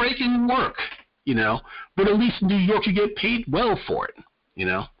back-breaking work, but at least in New York you get paid well for it,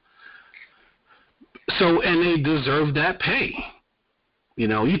 So, and they deserve that pay.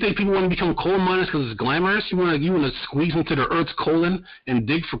 You think people want to become coal miners because it's glamorous? You want to squeeze into the earth's colon and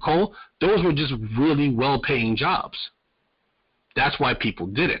dig for coal? Those were just really well-paying jobs. That's why people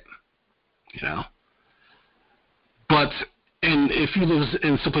did it, But, and if you live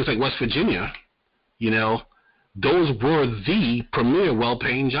in someplace like West Virginia, those were the premier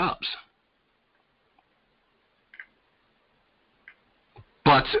well-paying jobs.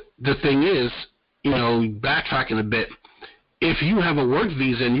 But the thing is, backtracking a bit, if you have a work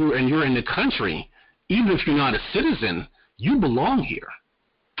visa and you're in the country, even if you're not a citizen, you belong here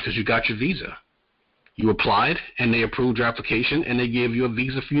because you got your visa. You applied, and they approved your application, and they gave you a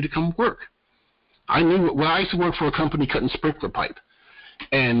visa for you to come work. I used to work for a company cutting sprinkler pipe,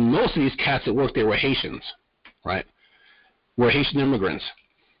 and most of these cats that worked there were Haitians, right? Were Haitian immigrants.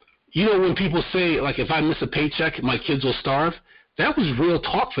 When people say, like, if I miss a paycheck, my kids will starve, that was real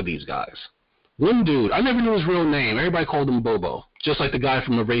talk for these guys. One dude, I never knew his real name. Everybody called him Bobo, just like the guy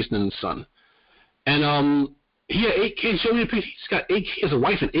from A Raisin in the Sun. And he had 8 kids. He has a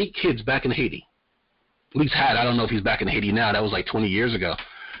wife and 8 kids back in Haiti. At least had. I don't know if he's back in Haiti now. That was like 20 years ago.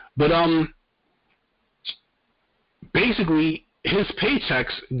 But basically, his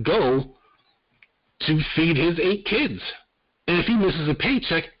paychecks go to feed his 8 kids. And if he misses a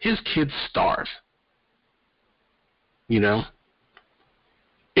paycheck, his kids starve.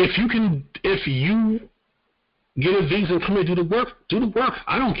 If you get a visa and come here and do the work.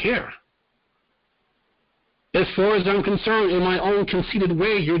 I don't care. As far as I'm concerned, in my own conceited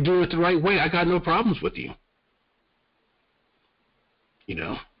way, you're doing it the right way. I got no problems with you.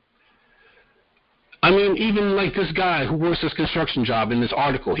 I mean, even like this guy who works this construction job in this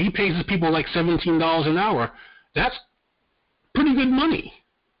article, he pays his people like $17 an hour. That's pretty good money.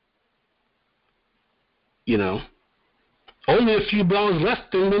 Only a few dollars less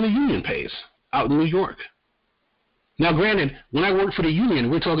than the union pays out in New York. Now, granted, when I worked for the union,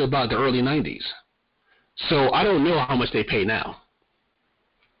 we're talking about the early 90s. So I don't know how much they pay now.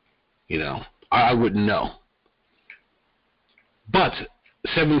 I wouldn't know. But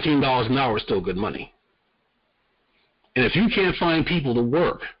 $17 an hour is still good money. And if you can't find people to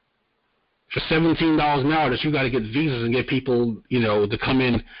work for $17 an hour, that you got to get visas and get people, to come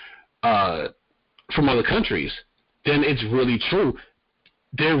in from other countries, then it's really true.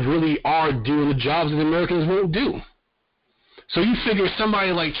 They really are doing the jobs that Americans won't do. So you figure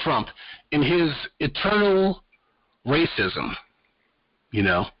somebody like Trump, in his eternal racism,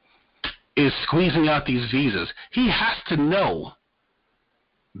 is squeezing out these visas. He has to know,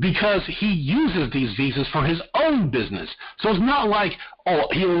 because he uses these visas for his own business. So it's not like,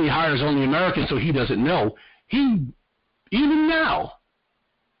 he only hires only Americans, so he doesn't know. Even now,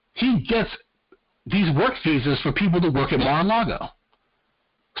 he gets these work visas for people to work at Mar-a-Lago.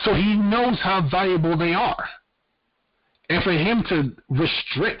 So he knows how valuable they are. And for him to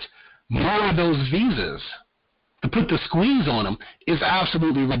restrict more of those visas, to put the squeeze on them, is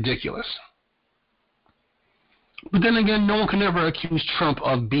absolutely ridiculous. But then again, no one can ever accuse Trump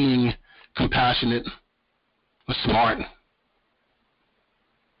of being compassionate, or smart,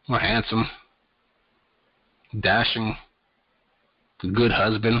 or handsome, dashing, a good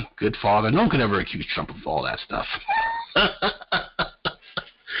husband, good father. No one can ever accuse Trump of all that stuff.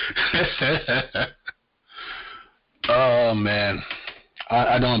 Oh, man.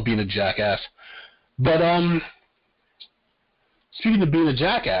 I know I'm being a jackass. But, speaking of being a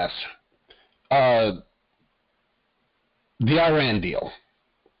jackass, the Iran deal,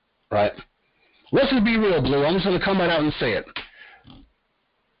 right? Let's just be real, Blue. I'm just going to come right out and say it.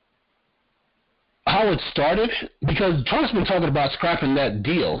 How it started, because Trump's been talking about scrapping that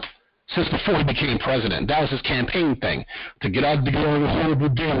deal since before he became president. That was his campaign thing, to get out the horrible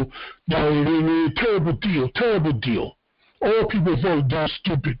deal. No, terrible deal. All people vote down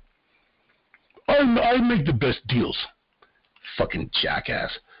stupid. I make the best deals. Fucking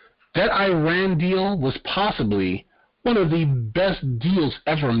jackass. That Iran deal was possibly one of the best deals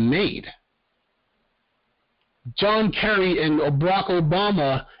ever made. John Kerry and Barack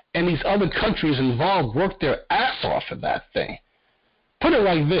Obama and these other countries involved worked their ass off for that thing. Put it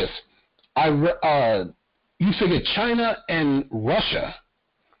like this. You figure China and Russia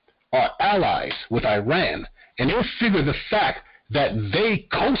are allies with Iran, and you figure the fact that they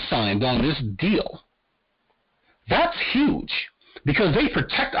co-signed on this deal. That's huge, because they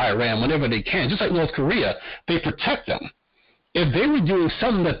protect Iran whenever they can. Just like North Korea, they protect them. If they were doing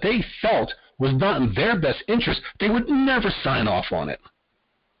something that they felt was not in their best interest, they would never sign off on it.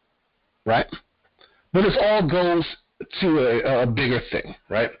 Right? But this all goes to a bigger thing,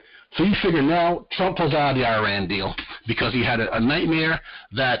 right? So you figure now Trump pulls out of the Iran deal because he had a nightmare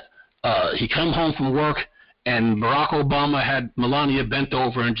that he come home from work and Barack Obama had Melania bent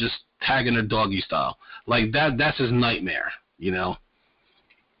over and just tagging her doggy style. Like that's his nightmare, you know?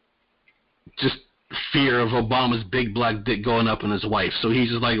 Just fear of Obama's big black dick going up on his wife. So he's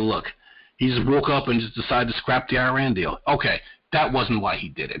just like, look, he just woke up and just decided to scrap the Iran deal. Okay, that wasn't why he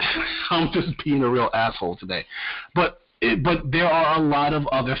did it. I'm just being a real asshole today. But there are a lot of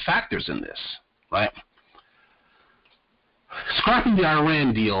other factors in this, right? Scrapping the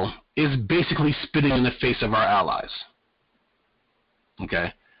Iran deal is basically spitting in the face of our allies.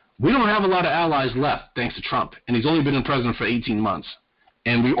 Okay? We don't have a lot of allies left, thanks to Trump, and he's only been in president for 18 months.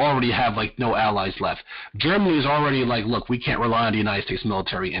 And we already have, like, no allies left. Germany is already like, look, we can't rely on the United States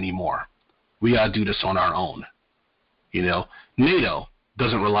military anymore. We got to do this on our own. You know, NATO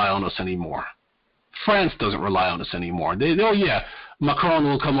doesn't rely on us anymore. France doesn't rely on us anymore. Oh, yeah, Macron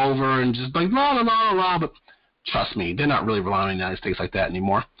will come over and just like, la, la, la, la, but trust me, they're not really relying on the United States like that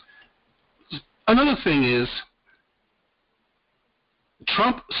anymore. Another thing is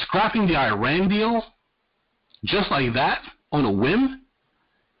Trump scrapping the Iran deal just like that on a whim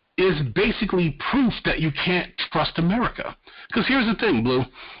is basically proof that you can't trust America. Because here's the thing, Blue.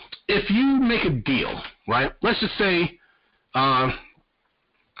 If you make a deal, right, let's just say I'm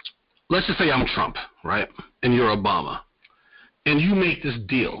Trump, right, and you're Obama, and you make this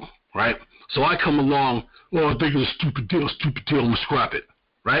deal, right? So I come along, well, I think it's a stupid deal, I'm going to scrap it,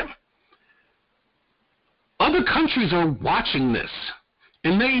 right? Other countries are watching this,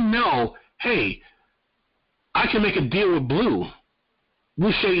 and they know, hey, I can make a deal with Blue.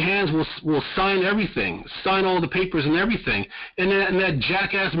 We'll shake hands, we'll sign everything, sign all the papers and everything, and that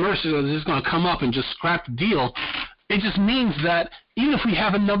jackass Mercer is just going to come up and just scrap the deal. It just means that even if we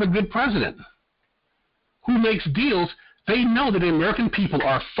have another good president who makes deals, they know that the American people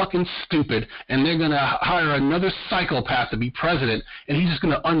are fucking stupid, and they're going to hire another psychopath to be president, and he's just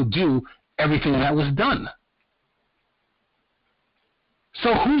going to undo everything that was done.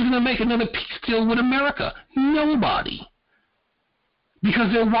 So who's going to make another peace deal with America? Nobody.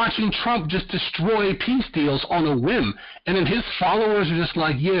 Because they're watching Trump just destroy peace deals on a whim. And then his followers are just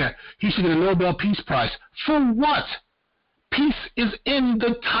like, yeah, he should get a Nobel Peace Prize. For what? Peace is in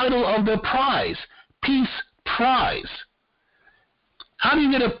the title of the prize. Peace Prize. How do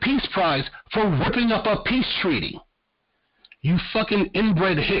you get a peace prize for ripping up a peace treaty? You fucking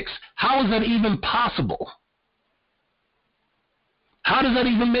inbred hicks. How is that even possible? How does that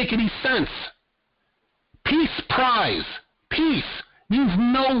even make any sense? Peace prize. Peace means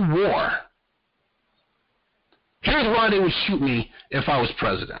no war. Here's why they would shoot me if I was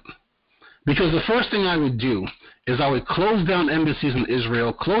president. Because the first thing I would do is I would close down embassies in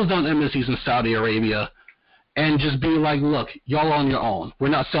Israel, close down embassies in Saudi Arabia, and just be like, look, y'all on your own. We're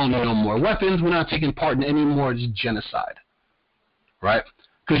not selling you no more weapons. We're not taking part in any more genocide. Right?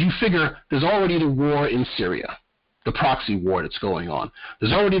 Because you figure there's already the war in Syria, the proxy war that's going on.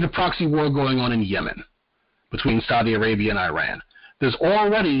 There's already the proxy war going on in Yemen between Saudi Arabia and Iran. There's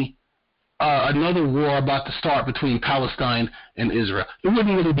already another war about to start between Palestine and Israel. It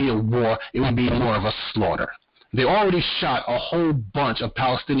wouldn't really be a war. It would be more of a slaughter. They already shot a whole bunch of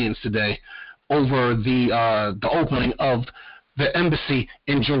Palestinians today over the opening of the embassy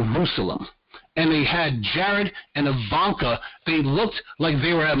in Jerusalem. And they had Jared and Ivanka. They looked like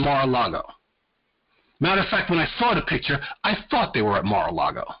they were at Mar-a-Lago. Matter of fact, when I saw the picture, I thought they were at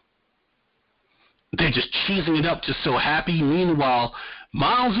Mar-a-Lago. They're just cheesing it up, just so happy. Meanwhile,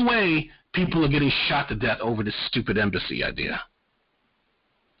 miles away, people are getting shot to death over this stupid embassy idea.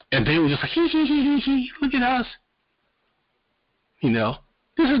 And they were just like, hee, look at us. You know,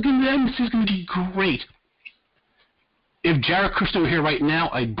 the embassy's going to be great. If Jared Kushner were here right now,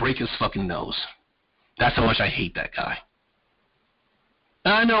 I'd break his fucking nose. That's how much I hate that guy.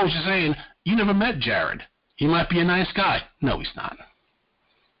 And I know what you're saying. You never met Jared. He might be a nice guy. No, he's not.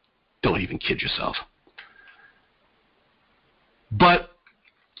 Don't even kid yourself. But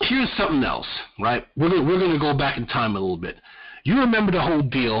here's something else, right? We're going to go back in time a little bit. You remember the whole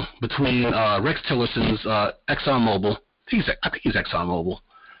deal between Rex Tillerson's ExxonMobil, I think he's ExxonMobil,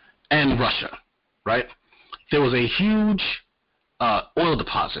 and Russia, right? There was a huge oil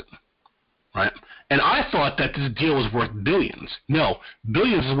deposit, right? And I thought that this deal was worth billions. No,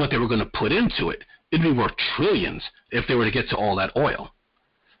 billions is what they were going to put into it. It'd be worth trillions if they were to get to all that oil.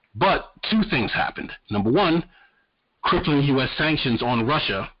 But two things happened. Number one, crippling U.S. sanctions on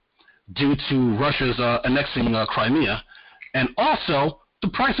Russia due to Russia's annexing Crimea, and also the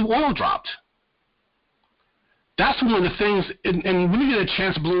price of oil dropped. That's one of the things, and when you get a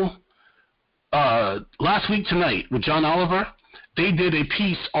chance, Blue, last week tonight with John Oliver, they did a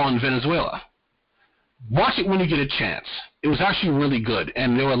piece on Venezuela. Watch it when you get a chance. It was actually really good,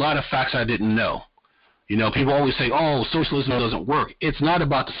 and there were a lot of facts I didn't know. You know, people always say, oh, socialism doesn't work. It's not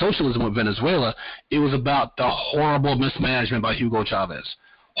about the socialism of Venezuela. It was about the horrible mismanagement by Hugo Chavez.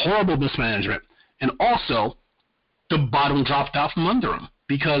 Horrible mismanagement. And also, the bottom dropped out from under him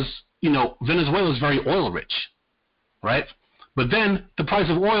because, you know, Venezuela is very oil rich, right? But then the price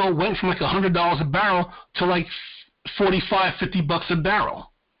of oil went from like $100 a barrel to like $45, $50 a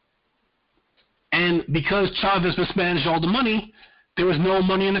barrel. And because Chavez mismanaged all the money, there was no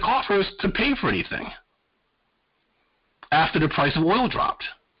money in the coffers to pay for anything after the price of oil dropped.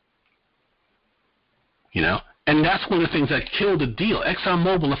 You know? And that's one of the things that killed the deal.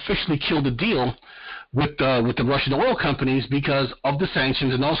 ExxonMobil officially killed the deal with the Russian oil companies because of the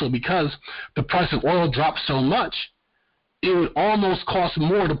sanctions, and also because the price of oil dropped so much, it would almost cost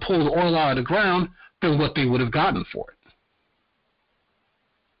more to pull the oil out of the ground than what they would have gotten for it.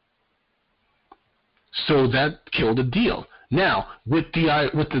 So that killed the deal. Now, with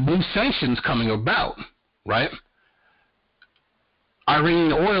the new sanctions coming about, right?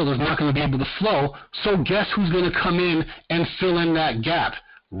 Iranian oil is not going to be able to flow, so guess who's going to come in and fill in that gap?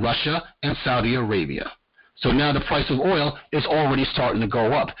 Russia and Saudi Arabia. So now the price of oil is already starting to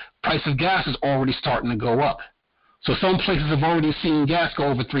go up. Price of gas is already starting to go up. So some places have already seen gas go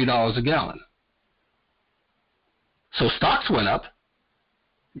over $3 a gallon. So stocks went up.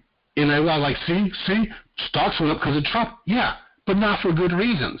 And everybody's like, see, stocks went up because of Trump. Yeah, but not for good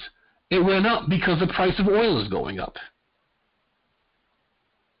reasons. It went up because the price of oil is going up.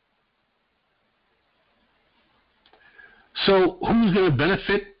 So who's going to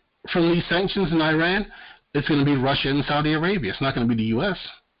benefit from these sanctions in Iran? It's going to be Russia and Saudi Arabia. It's not going to be the U.S.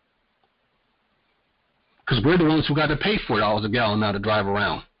 Because we're the ones who got to pay $4 a gallon now to drive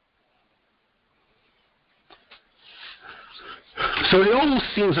around. So it almost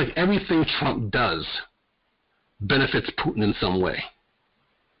seems like everything Trump does benefits Putin in some way.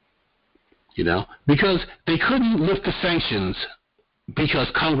 You know? Because they couldn't lift the sanctions because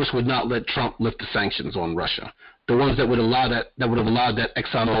Congress would not let Trump lift the sanctions on Russia. The ones that would allow that would have allowed that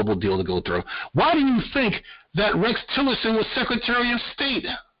ExxonMobil deal to go through. Why do you think that Rex Tillerson was Secretary of State?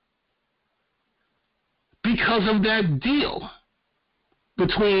 Because of that deal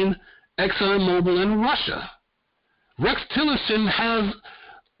between ExxonMobil and Russia. Rex Tillerson has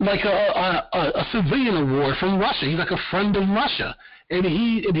like a civilian award from Russia. He's like a friend of Russia, and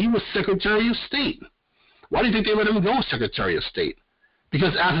he was Secretary of State. Why do you think they let him go Secretary of State?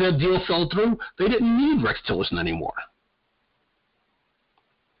 Because after that deal fell through, they didn't need Rex Tillerson anymore.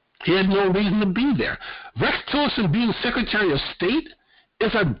 He had no reason to be there. Rex Tillerson being Secretary of State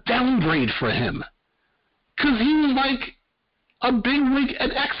is a downgrade for him. Because he was like a bigwig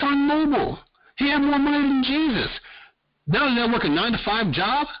at ExxonMobil. He had more money than Jesus. Now he's got to work a 9-to-5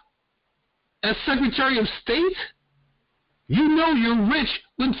 job as Secretary of State? You know you're rich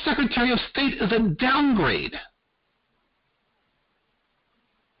when Secretary of State is a downgrade.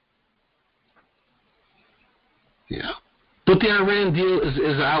 Yeah. But the Iran deal is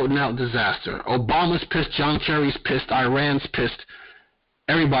an out-and-out disaster. Obama's pissed, John Kerry's pissed, Iran's pissed,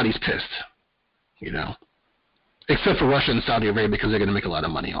 everybody's pissed, you know. Except for Russia and Saudi Arabia because they're going to make a lot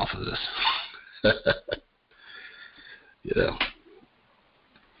of money off of this. You know.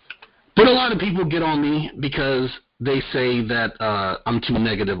 But a lot of people get on me because they say that I'm too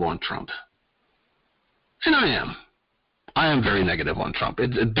negative on Trump. And I am. I am very negative on Trump.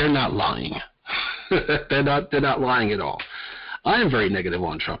 They're not lying. They're not lying at all. I am very negative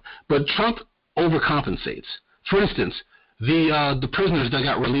on Trump. But Trump overcompensates. For instance, the prisoners that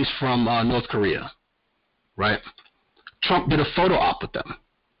got released from North Korea, right? Trump did a photo op with them,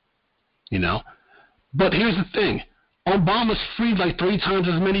 you know. But here's the thing. Obama's freed like 3 times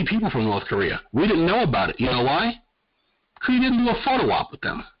as many people from North Korea. We didn't know about it. You know why? Because he didn't do a photo op with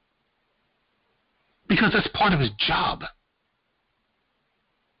them. Because that's part of his job.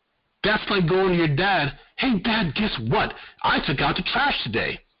 That's like going to your dad, hey, Dad, guess what? I took out the trash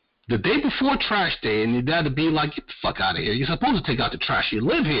today. The day before trash day, and your dad would be like, get the fuck out of here. You're supposed to take out the trash. You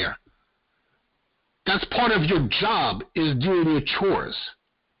live here. That's part of your job, is doing your chores.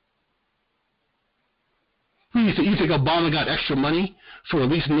 You think Obama got extra money for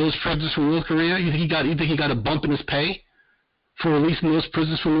releasing those prisoners from North Korea? You think he got a bump in his pay for releasing those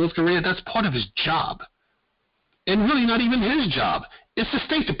prisoners from North Korea, that's part of his job. And really not even his job. It's the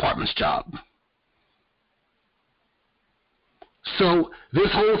State Department's job. So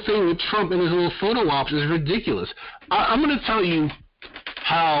this whole thing with Trump and his little photo ops is ridiculous. I'm going to tell you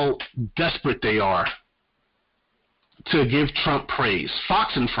how desperate they are to give Trump praise.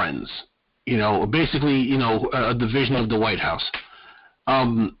 Fox and Friends, basically, a division of the White House.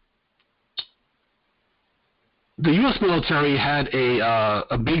 The U.S. military had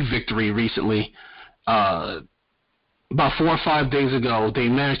a big victory recently. About 4 or 5 days ago, they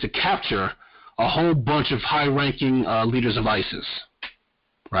managed to capture a whole bunch of high-ranking leaders of ISIS,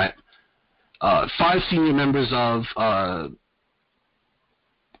 right? 5 senior members of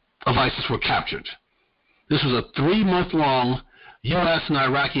ISIS were captured. This was a 3-month-long U.S. and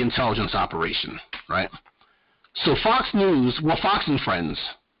Iraqi intelligence operation, right? So Fox News, Fox and Friends,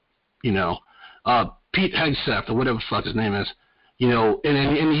 Pete Hegseth, or whatever the fuck his name is,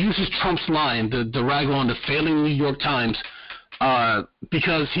 and he uses Trump's line to rag on the failing New York Times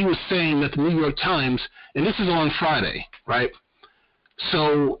because he was saying that the New York Times, and this is on Friday, right?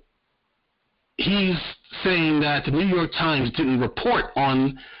 So he's saying that the New York Times didn't report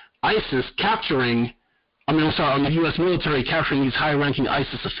on ISIS on the U.S. military capturing these high-ranking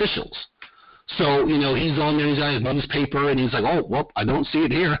ISIS officials. So, he's on there, he's got his newspaper, and he's like, oh, well, I don't see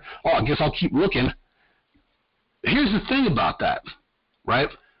it here. Oh, I guess I'll keep looking. Here's the thing about that, right?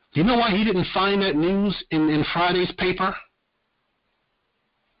 Do you know why he didn't find that news in Friday's paper?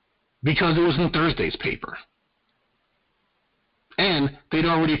 Because it was in Thursday's paper. And they'd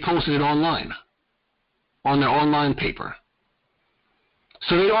already posted it online, on their online paper.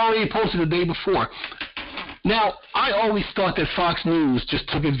 So they'd already posted the day before. Now, I always thought that Fox News just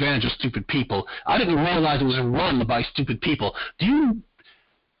took advantage of stupid people. I didn't realize it was run by stupid people. Do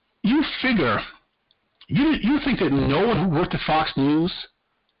you figure, you think that no one who worked at Fox News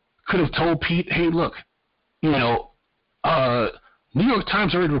could have told Pete, hey, look, New York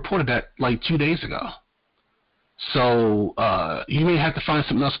Times already reported that like 2 days ago. So you may have to find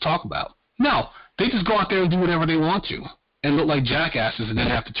something else to talk about. No, they just go out there and do whatever they want to and look like jackasses and then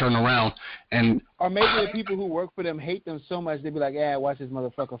have to turn around and... Or maybe the people who work for them hate them so much, they'd be like, watch this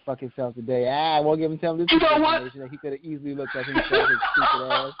motherfucker fuck himself today. I won't give him tell him this. You know what? He could have easily looked at himself, his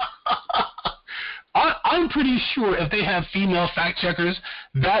stupid ass. I'm pretty sure if they have female fact checkers,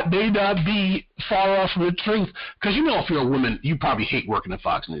 that may not be far off from the truth. Because if you're a woman, you probably hate working at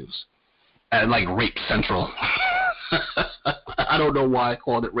Fox News. At like Rape Central. I don't know why I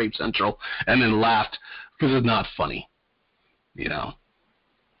called it Rape Central and then laughed because it's not funny.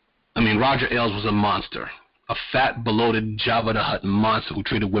 Roger Ailes was a monster. A fat, bloated Jabba the Hutt monster who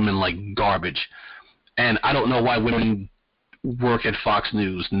treated women like garbage. And I don't know why women work at Fox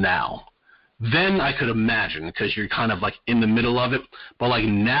News now. Then I could imagine, because you're kind of like in the middle of it. But like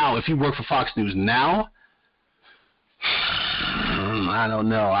now, if you work for Fox News now, I don't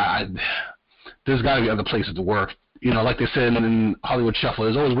know. There's got to be other places to work. Like they said in Hollywood Shuffle,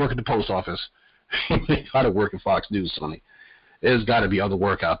 there's always work at the post office. You got to work at Fox News, Sonny. There's got to be other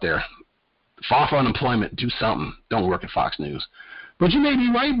work out there. File for unemployment, do something. Don't work at Fox News. But you may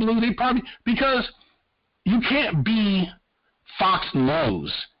be right, Blue. They probably, because you can't be Fox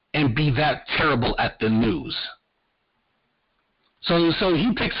News and be that terrible at the news. So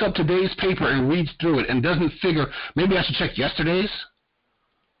he picks up today's paper and reads through it and doesn't figure, maybe I should check yesterday's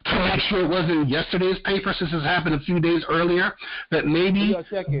to make sure it wasn't yesterday's paper since this happened a few days earlier, that maybe... You gotta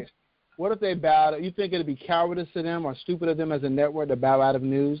check it. What if they bowed? You think it'd be cowardice to them or stupid of them as a network to bow out of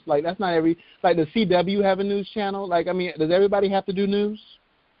news? Like, that's not every... Like, does CW have a news channel? Like, does everybody have to do news?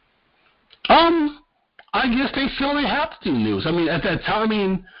 I guess they feel they have to do news. At that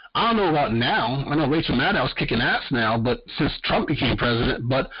time, I don't know about now. I know Rachel Maddow's kicking ass now, but since Trump became president.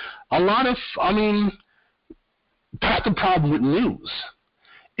 But a lot of, that's the problem with news,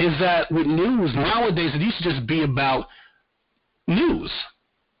 is that with news, nowadays it used to just be about news.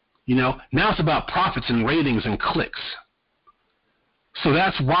 Now it's about profits and ratings and clicks. So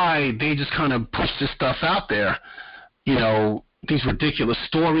that's why they just kind of push this stuff out there, these ridiculous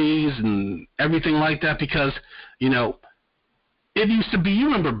stories and everything like that, because, it used to be, you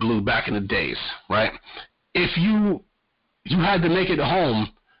remember Blue back in the days, right? If you had to make it home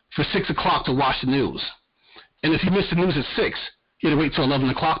for 6 o'clock to watch the news. And if you missed the news at 6, you had to wait till 11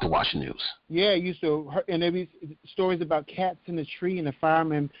 o'clock to watch the news. Yeah, used to, and there'd be stories about cats in the tree and the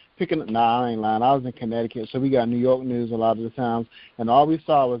firemen picking up. Nah, I ain't lying. I was in Connecticut, so we got New York news a lot of the times, and all we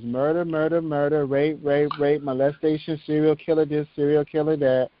saw was murder, rape, molestation, serial killer this, serial killer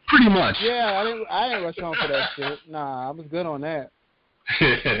that. Pretty much. Yeah, I didn't rush home for that shit. Nah, I was good on that.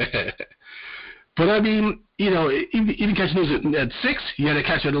 But I mean, you can catch news at 6, you had to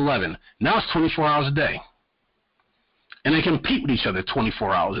catch it at 11. Now it's 24 hours a day. And they compete with each other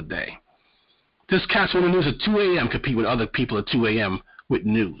 24 hours a day. This catch on the news at 2 a.m. compete with other people at 2 a.m. with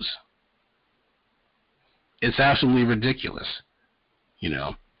news. It's absolutely ridiculous.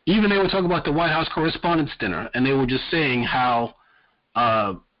 Even they were talking about the White House Correspondents' Dinner, and they were just saying how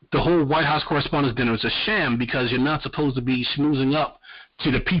the whole White House Correspondents' Dinner is a sham because you're not supposed to be schmoozing up to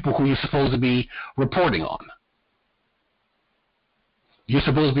the people who you're supposed to be reporting on. You're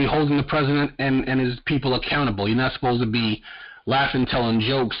supposed to be holding the president and his people accountable. You're not supposed to be laughing, telling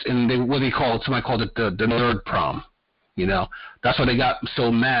jokes, and somebody called it the nerd prom. That's why they got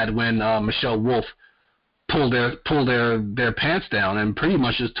so mad when Michelle Wolf pulled their pants down and pretty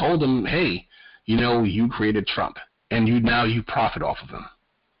much just told them, hey, you created Trump, and you profit off of him.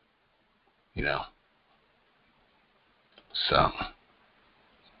 So.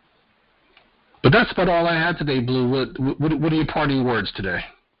 But that's about all I had today, Blue. What are your parting words today?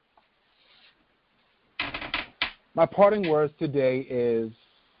 My parting words today is,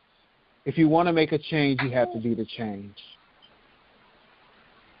 if you want to make a change, you have to be the change.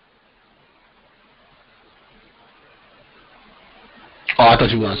 Oh, I thought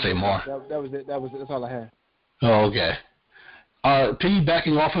you were going to say more. That was it. That's all I had. Oh, okay.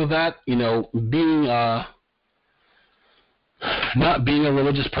 Piggybacking off of that, being not being a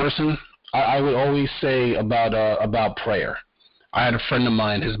religious person, I would always say about prayer. I had a friend of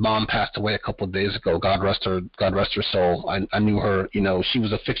mine, his mom passed away a couple of days ago. God rest her soul. I knew her, she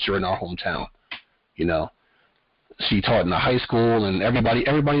was a fixture in our hometown. She taught in a high school, and everybody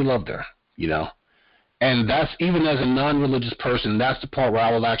loved her, And that's, even as a non-religious person, that's the part where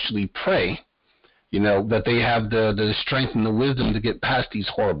I will actually pray, that they have the strength and the wisdom to get past these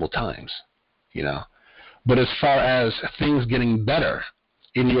horrible times, But as far as things getting better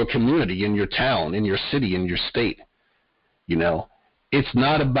in your community, in your town, in your city, in your state, it's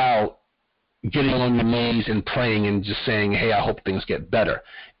not about getting on your knees and praying and just saying, hey, I hope things get better.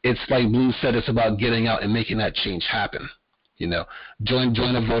 It's like Blue said, it's about getting out and making that change happen.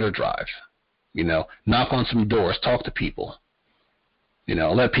 Join a voter drive. Knock on some doors, talk to people.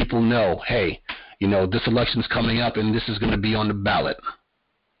 Let people know, hey, this election's coming up and this is going to be on the ballot.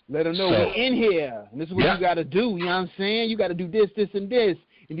 Let them know we're in here, and this is what you got to do. You know what I'm saying? You got to do this, this, and this,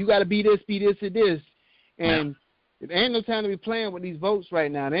 and you got to be this, and this. And it ain't no time to be playing with these votes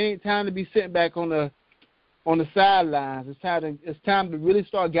right now. There ain't time to be sitting back on the sidelines. It's time to really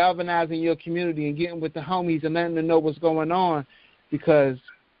start galvanizing your community and getting with the homies and letting them know what's going on, because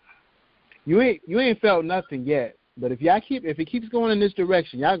you ain't felt nothing yet. But if it keeps going in this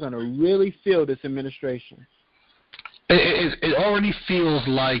direction, y'all gonna really feel this administration. It already feels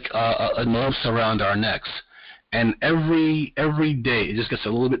like a noose around our necks, and every day it just gets a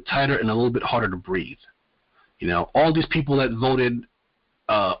little bit tighter and a little bit harder to breathe. All these people that voted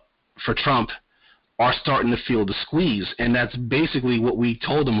for Trump are starting to feel the squeeze, and that's basically what we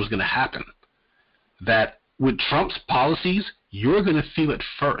told them was going to happen. That with Trump's policies, you're going to feel it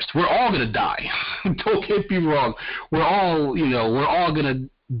first. We're all going to die. Don't get me wrong. We're all going to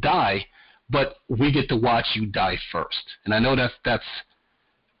die, but we get to watch you die first. And I know that's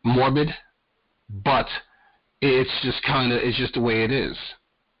morbid, but it's just the way it is.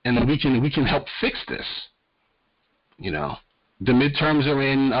 And we can help fix this. The midterms are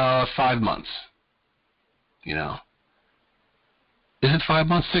in 5 months. Is it 5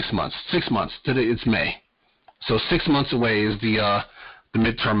 months? 6 months. 6 months. Today it's May. So 6 months away is the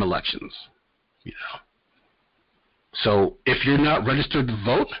midterm elections. So if you're not registered to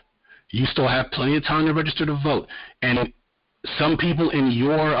vote, you still have plenty of time to register to vote. And some people in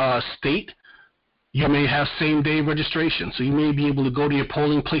your state, you may have same-day registration. So you may be able to go to your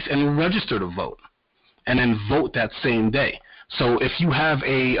polling place and register to vote, and then vote that same day. So if you have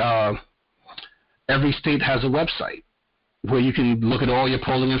every state has a website where you can look at all your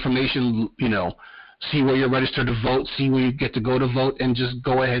polling information, see where you're registered to vote, see where you get to go to vote, and just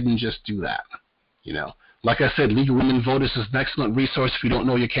go ahead and just do that. Like I said, League of Women Voters is an excellent resource if you don't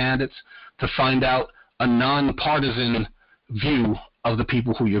know your candidates, to find out a nonpartisan view of the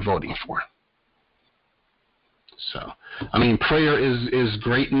people who you're voting for. So, prayer is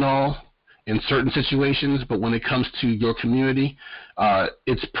great and all in certain situations, but when it comes to your community,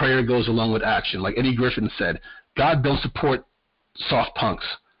 its prayer goes along with action. Like Eddie Griffin said, God don't support soft punks.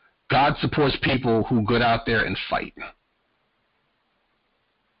 God supports people who get out there and fight.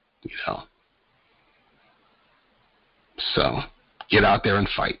 So, get out there and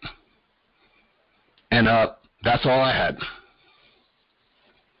fight. And that's all I had.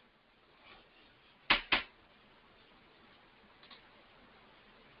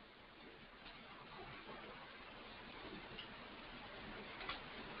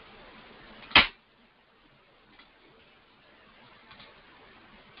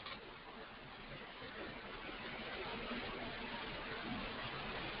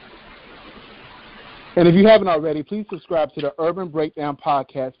 And if you haven't already, please subscribe to the Urban Breakdown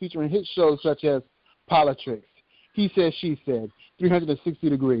podcast featuring hit shows such as POLITRICKS, He Said, She Said, 360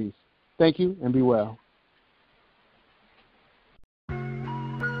 Degrees. Thank you, and be well.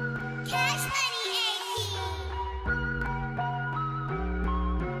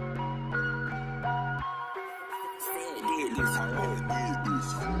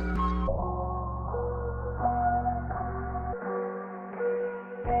 This.